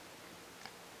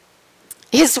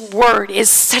 His Word is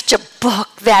such a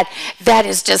book that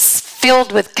is just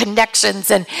filled with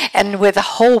connections and with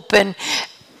hope. And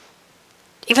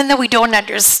even though we don't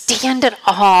understand it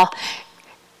all,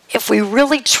 if we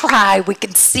really try, we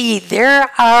can see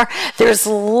there's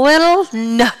little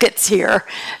nuggets here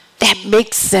that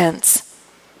make sense.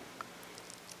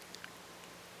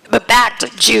 But back to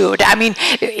Jude. I mean,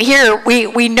 here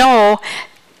we know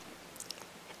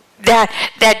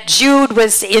that Jude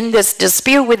was in this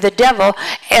dispute with the devil,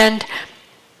 and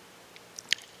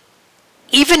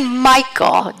even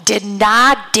Michael did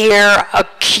not dare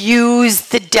accuse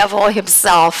the devil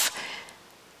himself.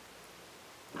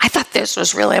 I thought this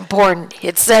was really important.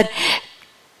 It said,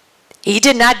 he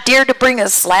did not dare to bring a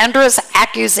slanderous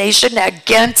accusation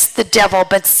against the devil,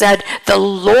 but said, the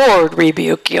Lord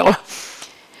rebuke you.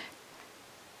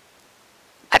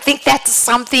 I think that's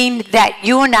something that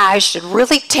you and I should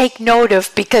really take note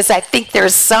of, because I think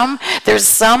there's some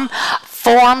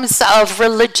forms of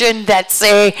religion that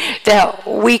say that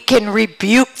we can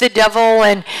rebuke the devil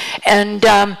and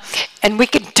we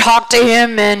can talk to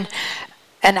him, and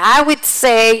I would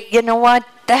say, you know what,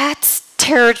 that's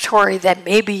territory that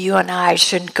maybe you and I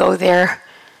shouldn't go there.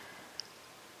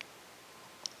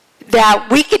 That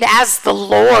we can ask the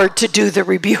Lord to do the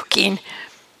rebuking.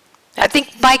 I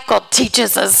think Michael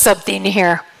teaches us something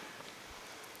here.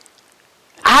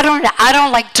 I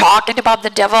don't like talking about the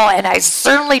devil, and I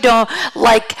certainly don't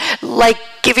like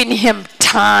giving him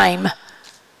time.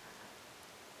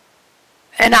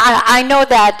 And I know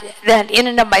that in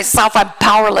and of myself I'm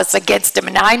powerless against him,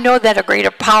 and I know that a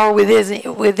greater power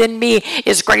within me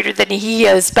is greater than he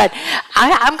is. But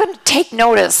I'm going to take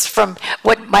notice from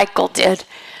what Michael did.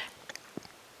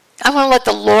 I'm going to let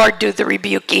the Lord do the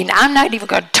rebuking. I'm not even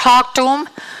going to talk to him.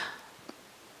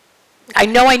 I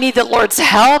know I need the Lord's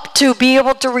help to be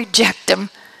able to reject him.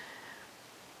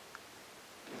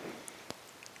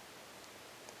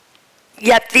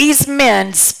 Yet these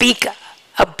men speak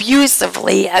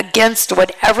abusively against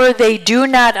whatever they do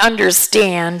not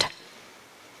understand.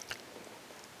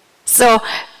 So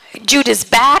Jude is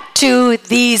back to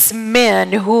these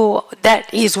men that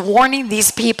he's warning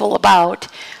these people about.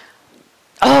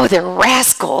 Oh, they're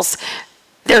rascals.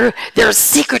 They're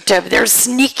secretive. They're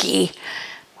sneaky.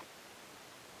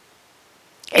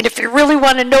 And if you really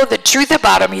want to know the truth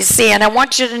about them, he's saying, I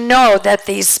want you to know that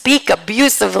they speak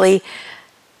abusively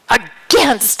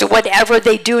against whatever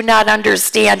they do not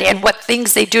understand, and what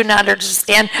things they do not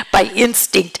understand by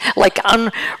instinct, like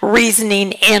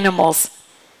unreasoning animals.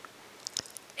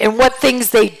 And what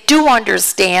things they do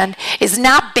understand is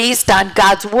not based on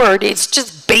God's word. It's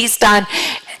just based on,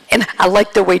 and I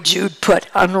like the way Jude put,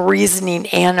 unreasoning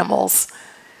animals.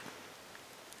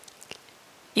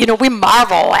 You know, we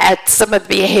marvel at some of the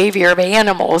behavior of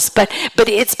animals, but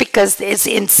it's because it's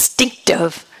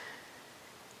instinctive.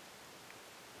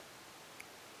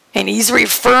 And he's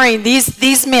referring,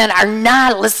 these men are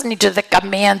not listening to the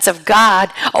commands of God.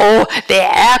 Oh, they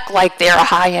act like they're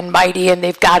high and mighty, and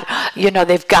they've got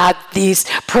these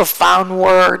profound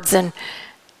words. And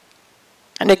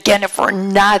again,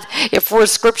 if we're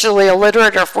scripturally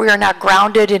illiterate, or if we are not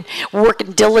grounded and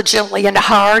working diligently and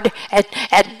hard at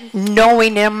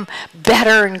knowing him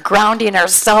better and grounding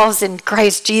ourselves in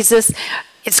Christ Jesus,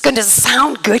 it's going to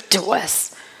sound good to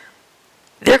us.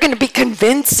 They're going to be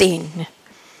convincing.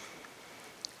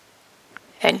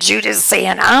 And Jude is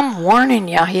saying, I'm warning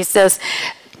you. He says,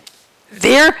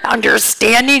 their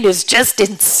understanding is just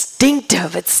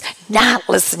instinctive. It's not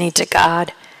listening to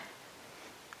God.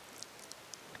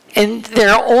 And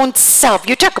their own self.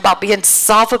 You talk about being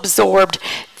self-absorbed.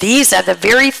 These are the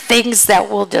very things that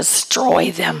will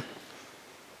destroy them.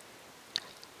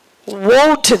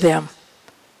 Woe to them.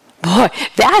 Boy,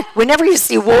 that, whenever you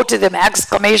see woe to them,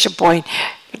 exclamation point,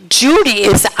 Jude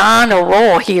is on a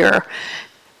roll here.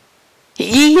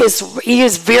 He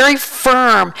is very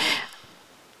firm,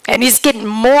 and he's getting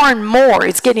more and more.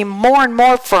 He's getting more and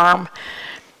more firm.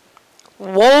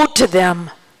 Woe to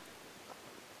them.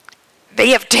 They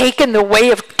have taken the way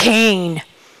of Cain.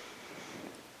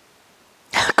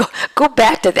 Go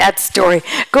back to that story.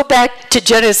 Go back to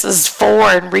Genesis 4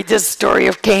 and read this story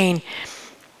of Cain.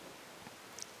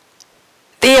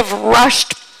 They have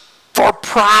rushed for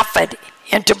profit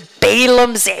into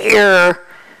Balaam's error.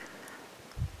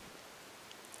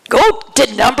 Go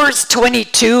to Numbers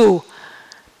 22.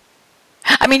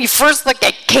 I mean, you first look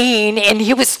at Cain, and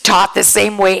he was taught the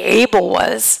same way Abel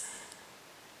was.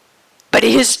 But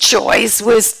his choice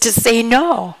was to say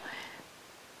no.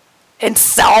 And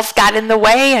self got in the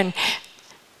way. And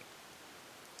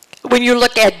when you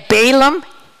look at Balaam,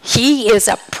 he is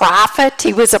a prophet.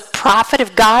 He was a prophet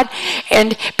of God.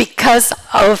 And because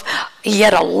of he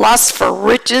had a lust for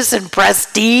riches and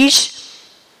prestige,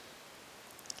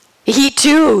 he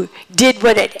too did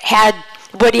what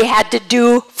he had to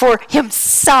do for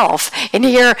himself. And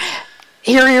here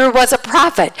he was a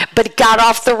prophet, but got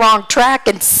off the wrong track,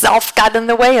 and self got in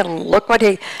the way. And look what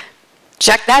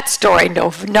check that story,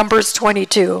 Numbers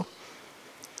 22.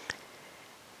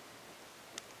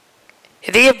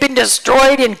 They have been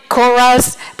destroyed in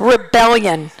Korah's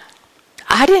rebellion.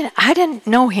 I didn't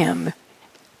know him.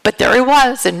 But there he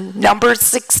was in Numbers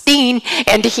 16,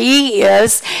 and he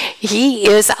was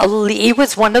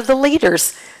one of the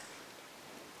leaders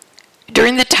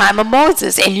during the time of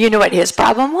Moses. And you know what his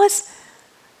problem was?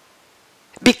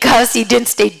 Because he didn't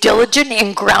stay diligent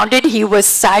and grounded, he was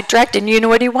sidetracked. And you know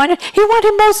what he wanted? He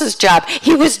wanted Moses' job.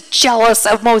 He was jealous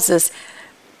of Moses.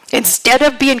 Instead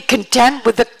of being content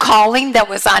with the calling that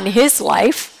was on his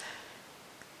life,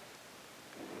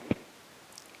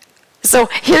 So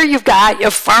here you've got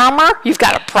a farmer, you've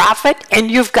got a prophet, and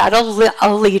you've got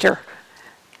a leader.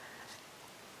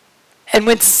 And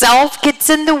when self gets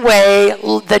in the way,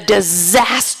 the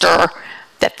disaster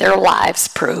that their lives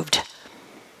proved.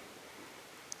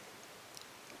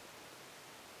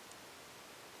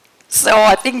 So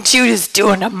I think Jude is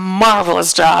doing a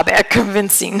marvelous job at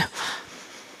convincing.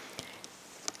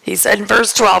 He said in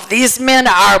verse 12, these men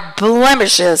are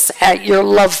blemishes at your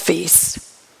love feasts.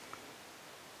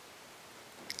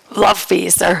 Love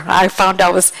feasts I found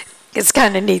out it's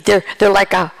kind of neat. They're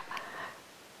like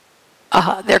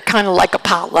they're kind of like a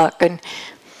potluck, and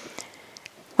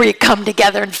where you come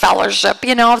together in fellowship.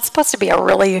 It's supposed to be a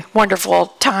really wonderful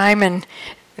time, and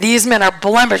these men are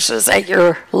blemishes at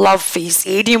your love feast,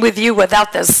 eating with you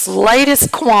without the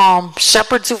slightest qualm.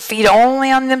 Shepherds who feed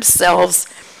only on themselves.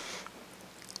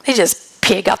 They just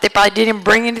pig out. They probably didn't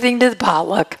bring anything to the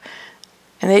potluck,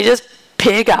 and they just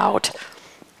pig out.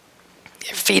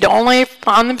 They feed only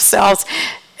on themselves.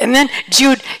 And then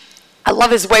Jude, I love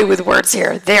his way with words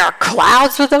here. They are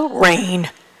clouds without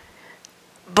rain,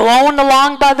 blown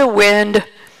along by the wind,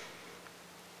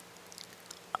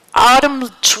 autumn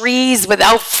trees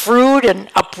without fruit and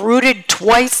uprooted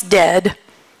twice dead.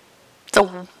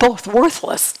 So both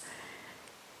worthless.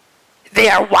 They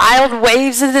are wild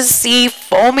waves of the sea,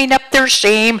 foaming up their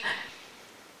shame,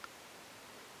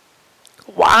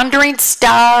 wandering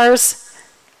stars,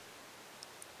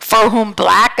 for whom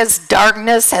blackest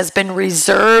darkness has been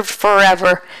reserved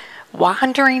forever.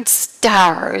 Wandering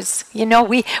stars. We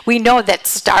know that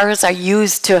stars are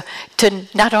used to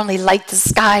not only light the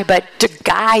sky, but to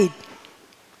guide.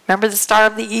 Remember the Star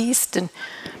of the East? And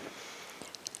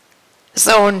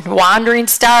so wandering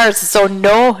stars, so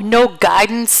no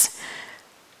guidance.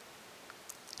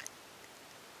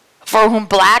 For whom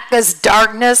blackest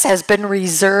darkness has been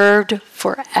reserved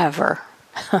forever.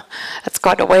 That's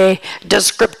quite a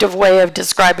descriptive way of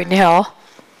describing hell.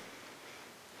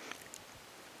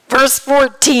 Verse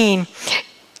 14,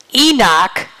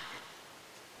 Enoch,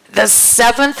 the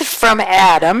seventh from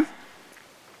Adam,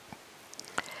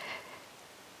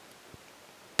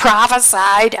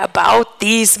 prophesied about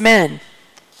these men.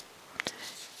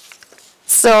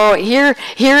 So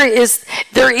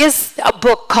there is a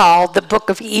book called the Book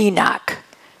of Enoch.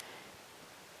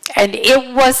 And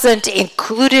it wasn't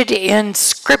included in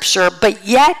Scripture, but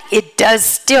yet it does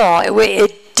still.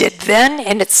 It did then,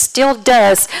 and it still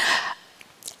does.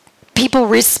 People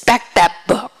respect that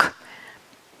book.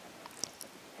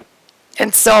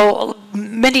 And so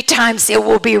many times it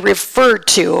will be referred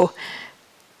to.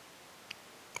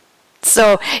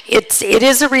 So it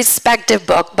is a respected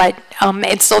book, but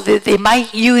and so they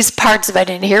might use parts of it.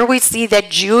 And here we see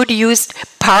that Jude used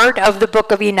part of the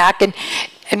Book of Enoch,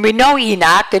 and we know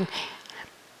Enoch,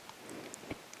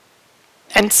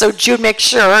 and so Jude makes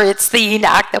sure it's the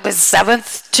Enoch that was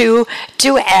seventh to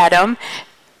Adam.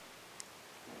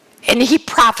 And he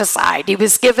prophesied. He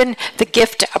was given the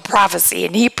gift of prophecy,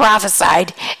 and he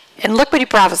prophesied. And look what he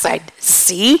prophesied.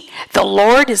 See, the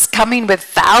Lord is coming with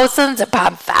thousands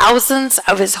upon thousands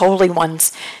of his holy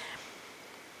ones.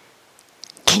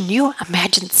 Can you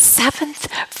imagine? Seventh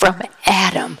from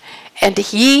Adam. And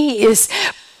he is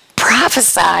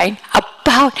prophesying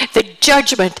about the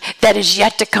judgment that is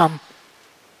yet to come,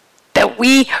 that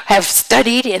we have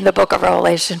studied in the book of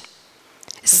Revelation.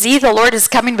 See, the Lord is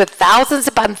coming with thousands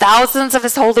upon thousands of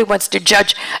his holy ones to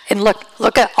judge. And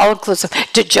look at all inclusive,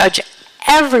 to judge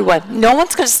everyone. No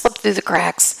one's going to slip through the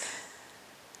cracks.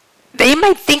 They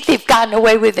might think they've gotten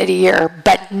away with it here,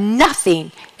 but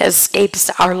nothing escapes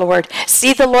our Lord.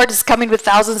 See, the Lord is coming with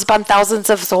thousands upon thousands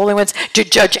of his holy ones to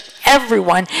judge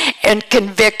everyone and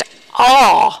convict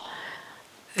all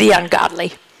the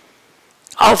ungodly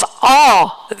of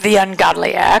all the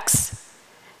ungodly acts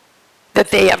that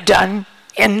they have done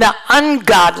in the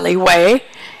ungodly way,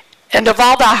 and of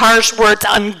all the harsh words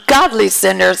ungodly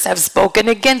sinners have spoken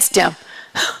against him.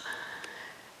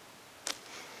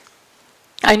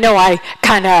 I know I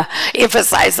kind of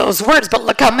emphasize those words, but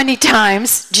look how many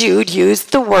times Jude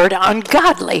used the word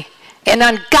ungodly. And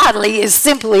ungodly is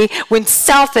simply when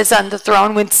self is on the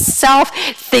throne, when self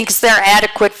thinks they're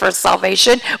adequate for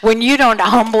salvation, when you don't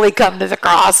humbly come to the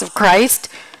cross of Christ.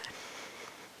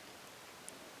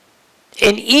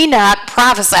 And Enoch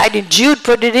prophesied, and Jude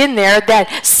put it in there,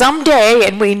 that someday,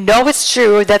 and we know it's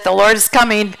true, that the Lord is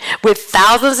coming with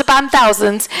thousands upon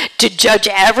thousands to judge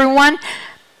everyone,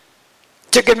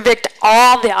 to convict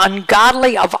all the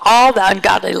ungodly of all the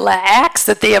ungodly acts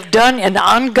that they have done in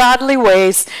ungodly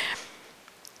ways,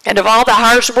 and of all the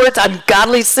harsh words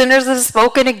ungodly sinners have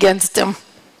spoken against him.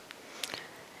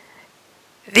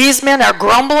 These men are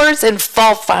grumblers and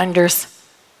fault finders.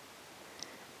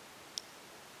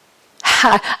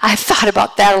 I thought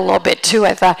about that a little bit too.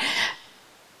 I thought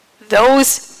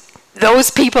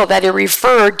those people that are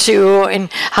referred to in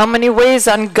how many ways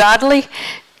ungodly.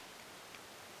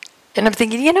 And I'm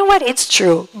thinking, you know what? It's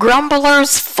true.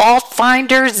 Grumblers, fault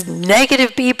finders,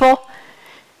 negative people.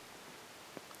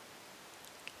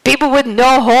 People with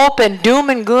no hope and doom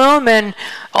and gloom and,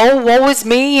 oh, woe is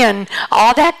me and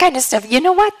all that kind of stuff. You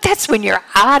know what? That's when you're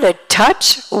out of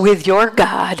touch with your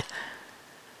God.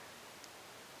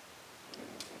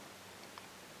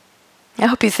 I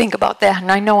hope you think about that,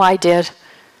 and I know I did.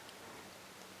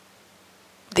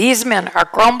 These men are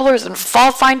grumblers and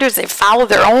fault finders. They follow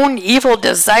their own evil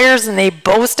desires, and they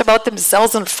boast about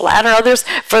themselves and flatter others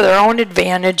for their own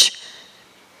advantage.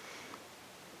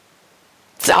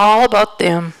 It's all about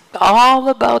them, all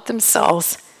about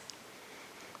themselves.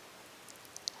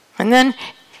 And then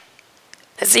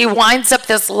as he winds up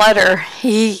this letter,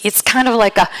 it's kind of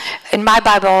like in my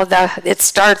Bible, it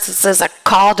says a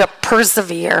call to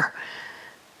persevere.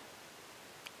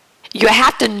 You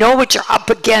have to know what you're up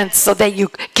against so that you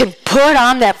can put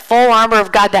on that full armor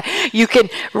of God, that you can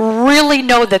really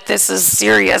know that this is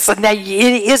serious and that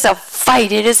it is a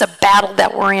fight, it is a battle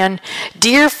that we're in.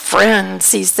 Dear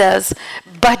friends, he says,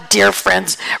 but dear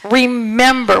friends,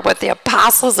 remember what the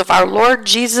apostles of our Lord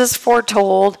Jesus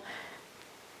foretold.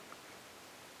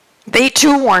 They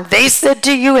too warned. They said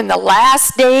to you in the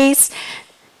last days,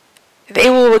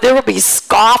 there will be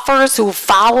scoffers who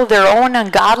follow their own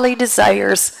ungodly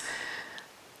desires.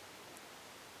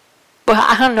 Well,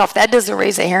 I don't know if that doesn't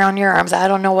raise a hair on your arms. I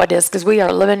don't know what is, because we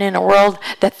are living in a world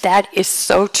that is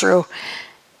so true.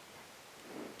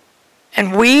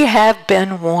 And we have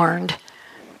been warned.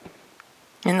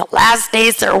 In the last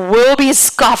days, there will be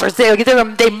scoffers.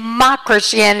 They mock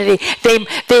Christianity.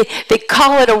 They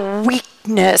call it a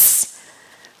weakness.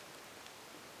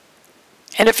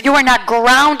 And if you are not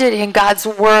grounded in God's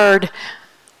word,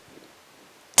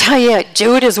 tell you,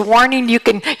 Jude is warning you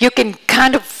can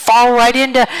kind of fall right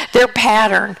into their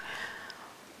pattern.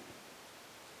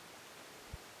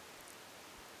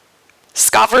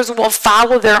 Scoffers will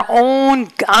follow their own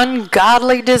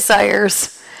ungodly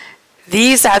desires.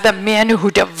 These are the men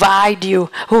who divide you,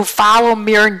 who follow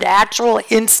mere natural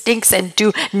instincts and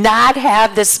do not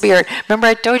have the Spirit. Remember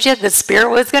I told you the Spirit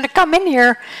was going to come in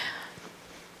here.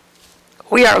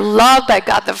 We are loved by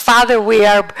God the Father. We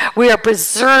are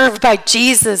preserved by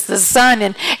Jesus the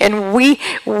Son, and we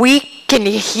can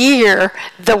hear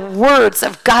the words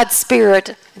of God's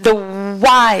Spirit, the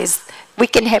wise. We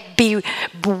can be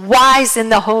wise in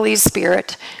the Holy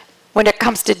Spirit when it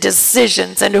comes to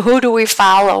decisions and who do we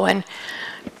follow. And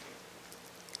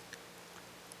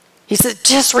he says,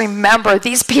 just remember,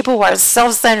 these people who are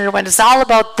self-centered, when it's all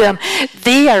about them,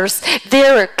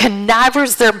 they're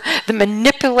connivers, they're the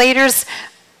manipulators,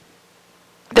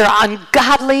 they're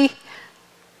ungodly,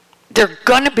 they're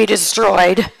going to be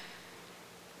destroyed.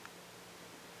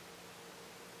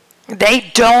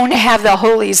 They don't have the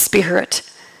Holy Spirit.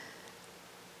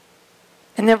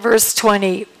 And then verse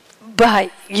 20,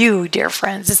 but you, dear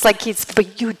friends, it's like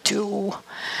but you do.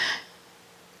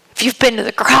 If you've been to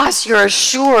the cross, you're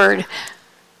assured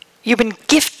you've been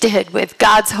gifted with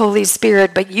God's Holy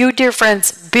Spirit. But you, dear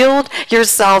friends, build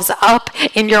yourselves up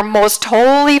in your most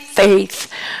holy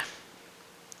faith.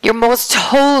 Your most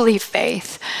holy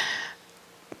faith.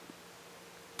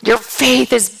 Your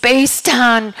faith is based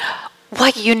on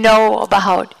what you know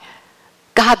about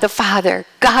God the Father,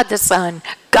 God the Son,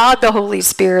 God the Holy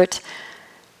Spirit.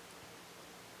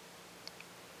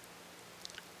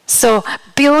 So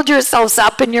build yourselves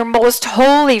up in your most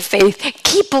holy faith.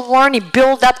 Keep learning.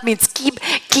 Build up means keep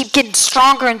getting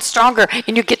stronger and stronger.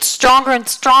 And you get stronger and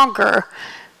stronger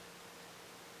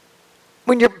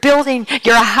when you're building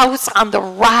your house on the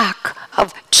rock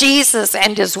of Jesus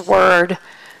and His Word.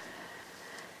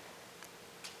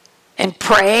 And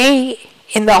pray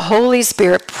in the Holy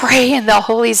Spirit. Pray in the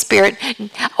Holy Spirit.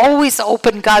 Always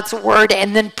open God's Word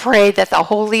and then pray that the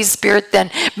Holy Spirit then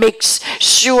makes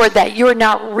sure that you're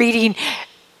not reading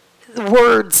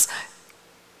words,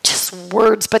 just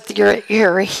words, but you're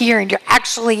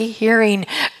actually hearing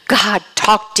God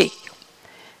talk to you.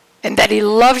 And that He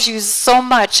loves you so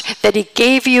much that He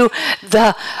gave you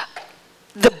the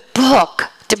book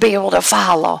to be able to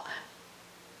follow.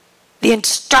 The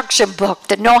instruction book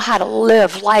to know how to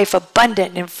live life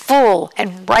abundant and full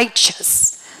and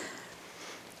righteous.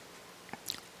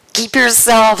 Keep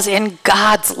yourselves in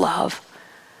God's love.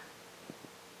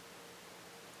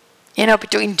 You know,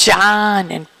 between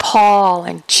John and Paul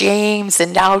and James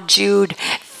and now Jude,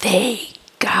 they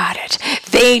got it.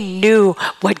 They knew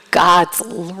what God's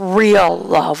real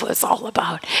love was all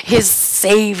about. His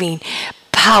saving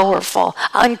powerful,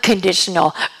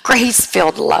 unconditional,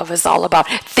 grace-filled love is all about.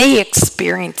 They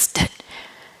experienced it.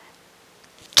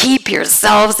 Keep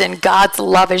yourselves in God's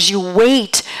love as you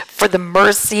wait for the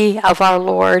mercy of our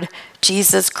Lord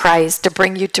Jesus Christ to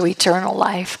bring you to eternal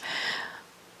life.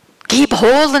 Keep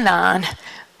holding on.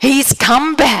 He's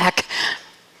come back.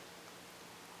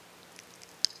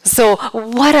 So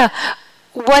what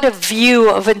a view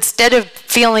of, instead of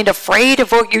feeling afraid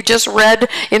of what you just read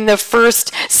in the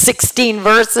first 16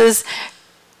 verses,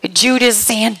 Jude is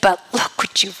saying, but look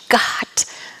what you've got.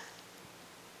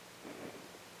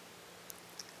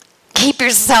 Keep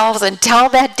yourselves until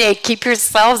that day. Keep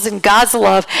yourselves in God's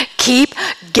love. Keep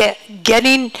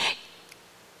getting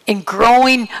and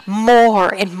growing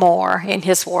more and more in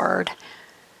His Word.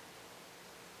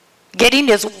 Getting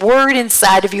His Word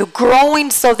inside of you.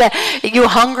 Growing so that you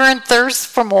hunger and thirst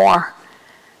for more.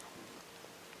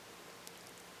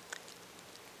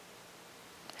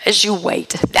 As you wait.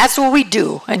 That's what we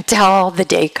do until the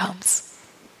day comes.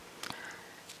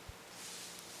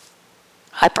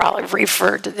 I probably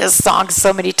referred to this song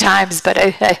so many times, but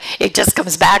it just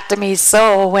comes back to me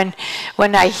so when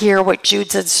I hear what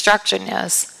Jude's instruction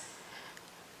is.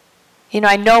 You know,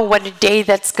 I know what a day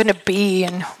that's going to be,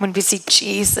 and when we see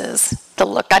Jesus, the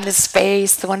look on His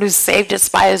face, the one who saved us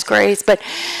by His grace, but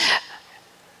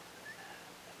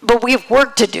we have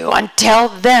work to do. Until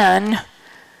then,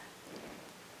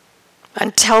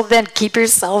 keep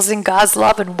yourselves in God's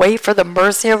love and wait for the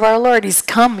mercy of our Lord. He's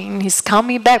coming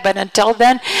back. But until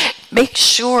then, make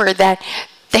sure that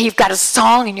you've got a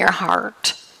song in your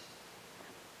heart.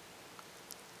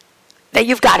 That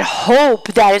you've got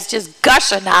hope that is just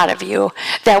gushing out of you.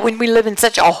 That when we live in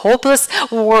such a hopeless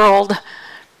world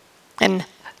and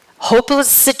hopeless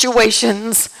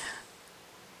situations,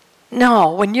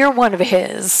 no, when you're one of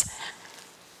His,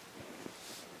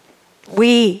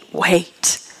 we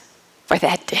wait for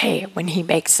that day when He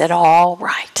makes it all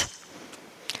right.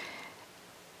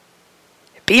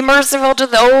 Be merciful to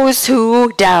those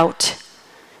who doubt.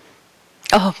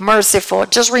 Oh, merciful.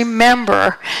 Just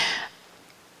remember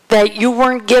that you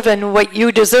weren't given what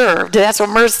you deserved. That's what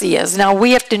mercy is. Now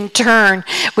we have to, in turn,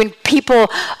 when people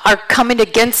are coming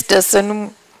against us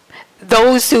and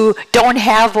those who don't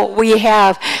have what we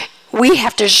have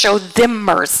to show them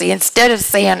mercy instead of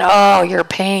saying, oh, your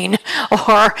pain,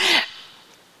 or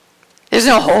there's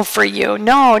no hope for you.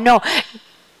 No.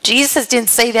 Jesus didn't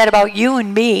say that about you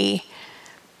and me.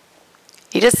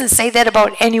 He doesn't say that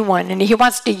about anyone, and He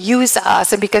wants to use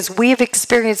us, and because we have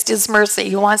experienced His mercy,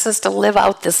 He wants us to live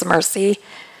out this mercy.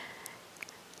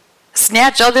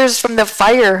 Snatch others from the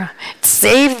fire.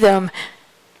 Save them.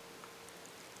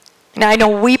 Now, I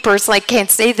know we personally can't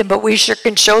save them, but we sure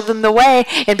can show them the way,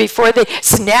 and before they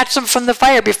snatch them from the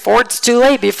fire, before it's too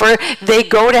late, before they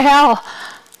go to hell,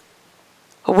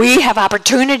 we have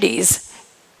opportunities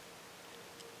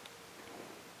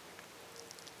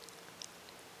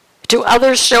to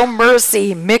others. Show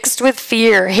mercy mixed with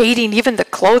fear, hating even the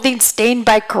clothing stained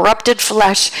by corrupted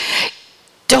flesh.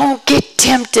 Don't get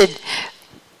tempted.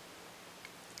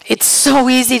 It's so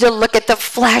easy to look at the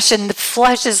flesh, and the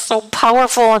flesh is so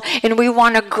powerful, and we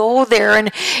want to go there,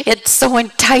 and it's so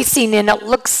enticing, and it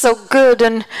looks so good,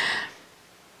 and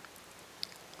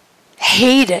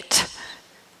hate it.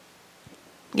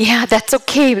 Yeah, that's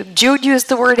okay. Jude used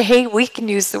the word hate. We can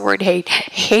use the word hate.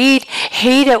 Hate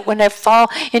it when I fall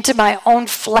into my own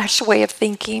flesh way of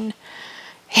thinking.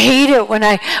 Hate it when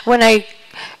I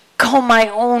go my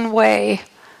own way.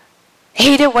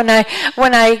 Hate it when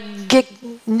I get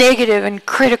negative and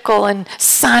critical and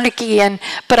sonicky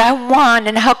but I want,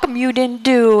 and how come you didn't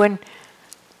do? And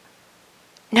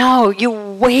no, you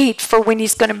wait for when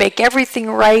He's going to make everything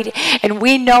right. And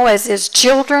we know as His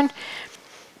children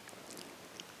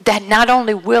that not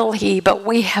only will He, but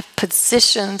we have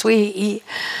positions. I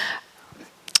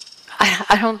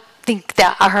don't think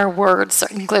that our words,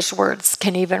 English words,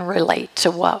 can even relate to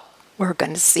what we're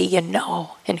going to see and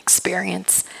know and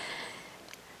experience.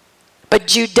 But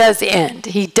Jude does end.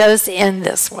 He does end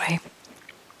this way.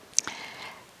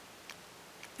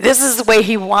 This is the way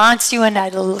He wants you and I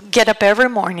to get up every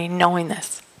morning knowing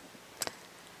this.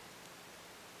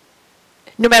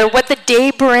 No matter what the day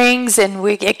brings, and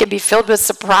it can be filled with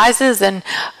surprises and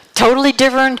totally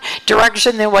different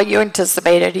direction than what you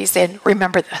anticipated, He said,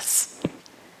 remember this.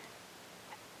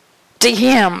 To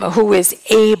Him who is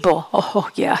able,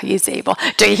 He's able.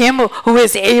 To Him who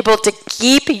is able to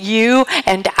keep you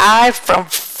and I from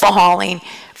falling.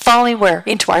 Falling where?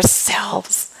 Into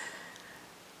ourselves.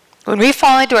 When we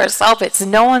fall into ourselves, it's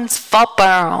no one's fault but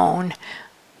our own.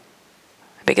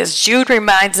 Because Jude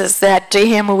reminds us that to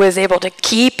him who is able to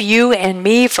keep you and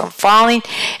me from falling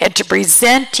and to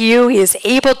present you, he is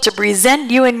able to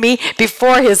present you and me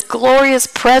before his glorious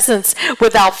presence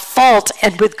without fault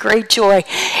and with great joy.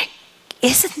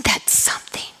 Isn't that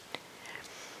something?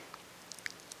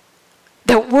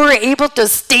 That we're able to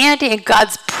stand in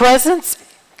God's presence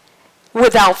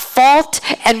without fault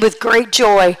and with great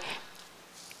joy.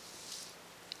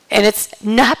 And it's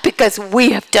not because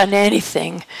we have done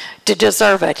anything to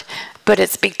deserve it, but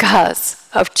it's because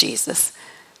of Jesus.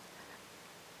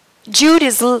 Jude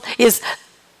is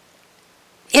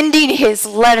ending his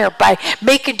letter by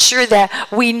making sure that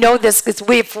we know this, because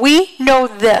if we know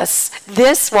this,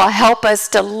 this will help us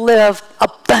to live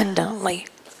abundantly.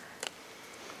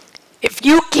 If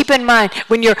you keep in mind,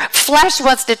 when your flesh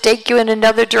wants to take you in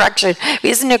another direction,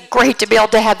 isn't it great to be able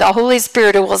to have the Holy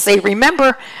Spirit who will say,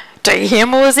 remember, to him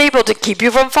who is able to keep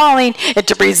you from falling and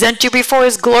to present you before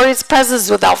his glorious presence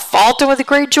without fault and with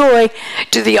great joy,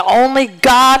 to the only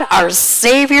God, our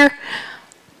Savior.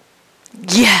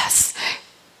 Yes,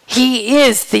 he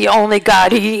is the only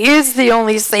God. He is the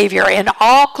only Savior, and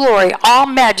all glory, all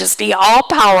majesty, all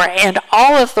power, and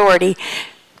all authority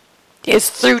is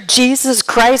through Jesus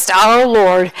Christ our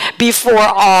Lord before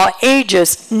all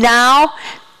ages. Now,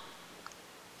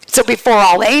 so before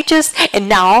all ages, and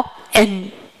now,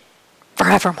 and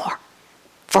forevermore.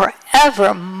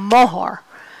 Forevermore.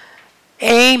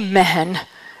 Amen.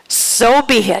 So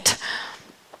be it.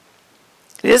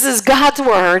 This is God's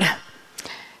word.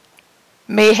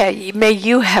 May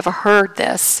you have heard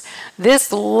this.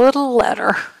 This little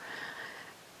letter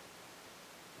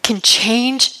can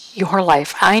change your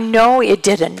life. I know it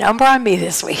did a number on me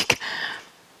this week.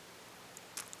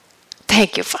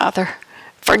 Thank you, Father,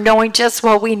 for knowing just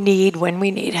what we need when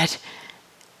we need it.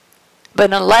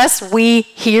 But unless we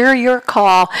hear your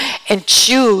call and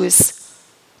choose,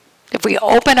 if we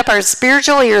open up our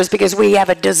spiritual ears because we have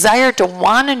a desire to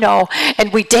want to know,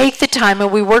 and we take the time and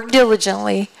we work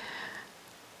diligently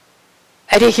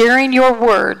at hearing your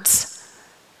words,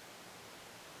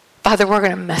 Father, we're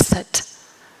going to miss it.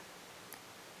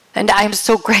 And I'm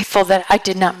so grateful that I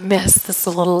did not miss this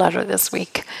little letter this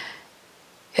week.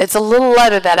 It's a little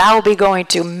letter that I will be going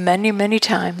to many, many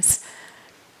times.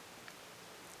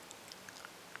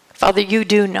 Father, you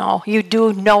do know. You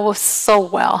do know so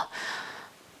well.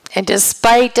 And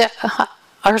despite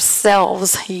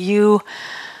ourselves, you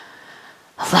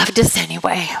loved us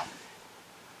anyway.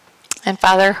 And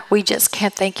Father, we just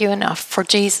can't thank you enough for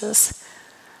Jesus.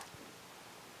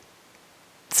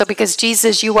 So because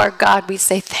Jesus, you are God, we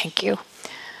say thank you.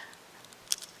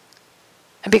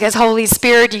 And because Holy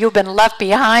Spirit, you've been left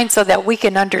behind so that we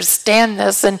can understand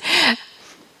this and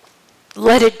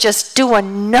let it just do a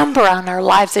number on our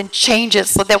lives and change it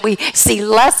so that we see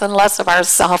less and less of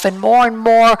ourselves and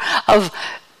more of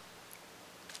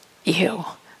you.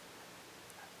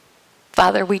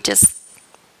 Father, we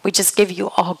just give you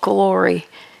all glory.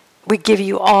 We give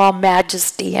you all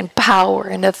majesty and power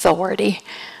and authority.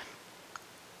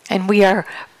 And we are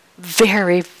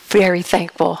very, very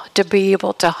thankful to be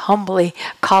able to humbly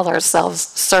call ourselves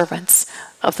servants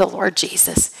of the Lord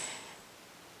Jesus.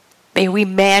 May we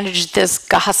manage this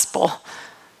gospel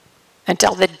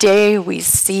until the day we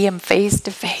see him face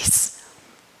to face.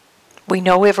 We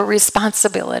know we have a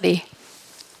responsibility.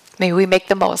 May we make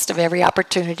the most of every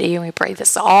opportunity, and we pray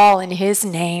this all in his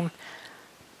name.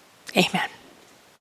 Amen.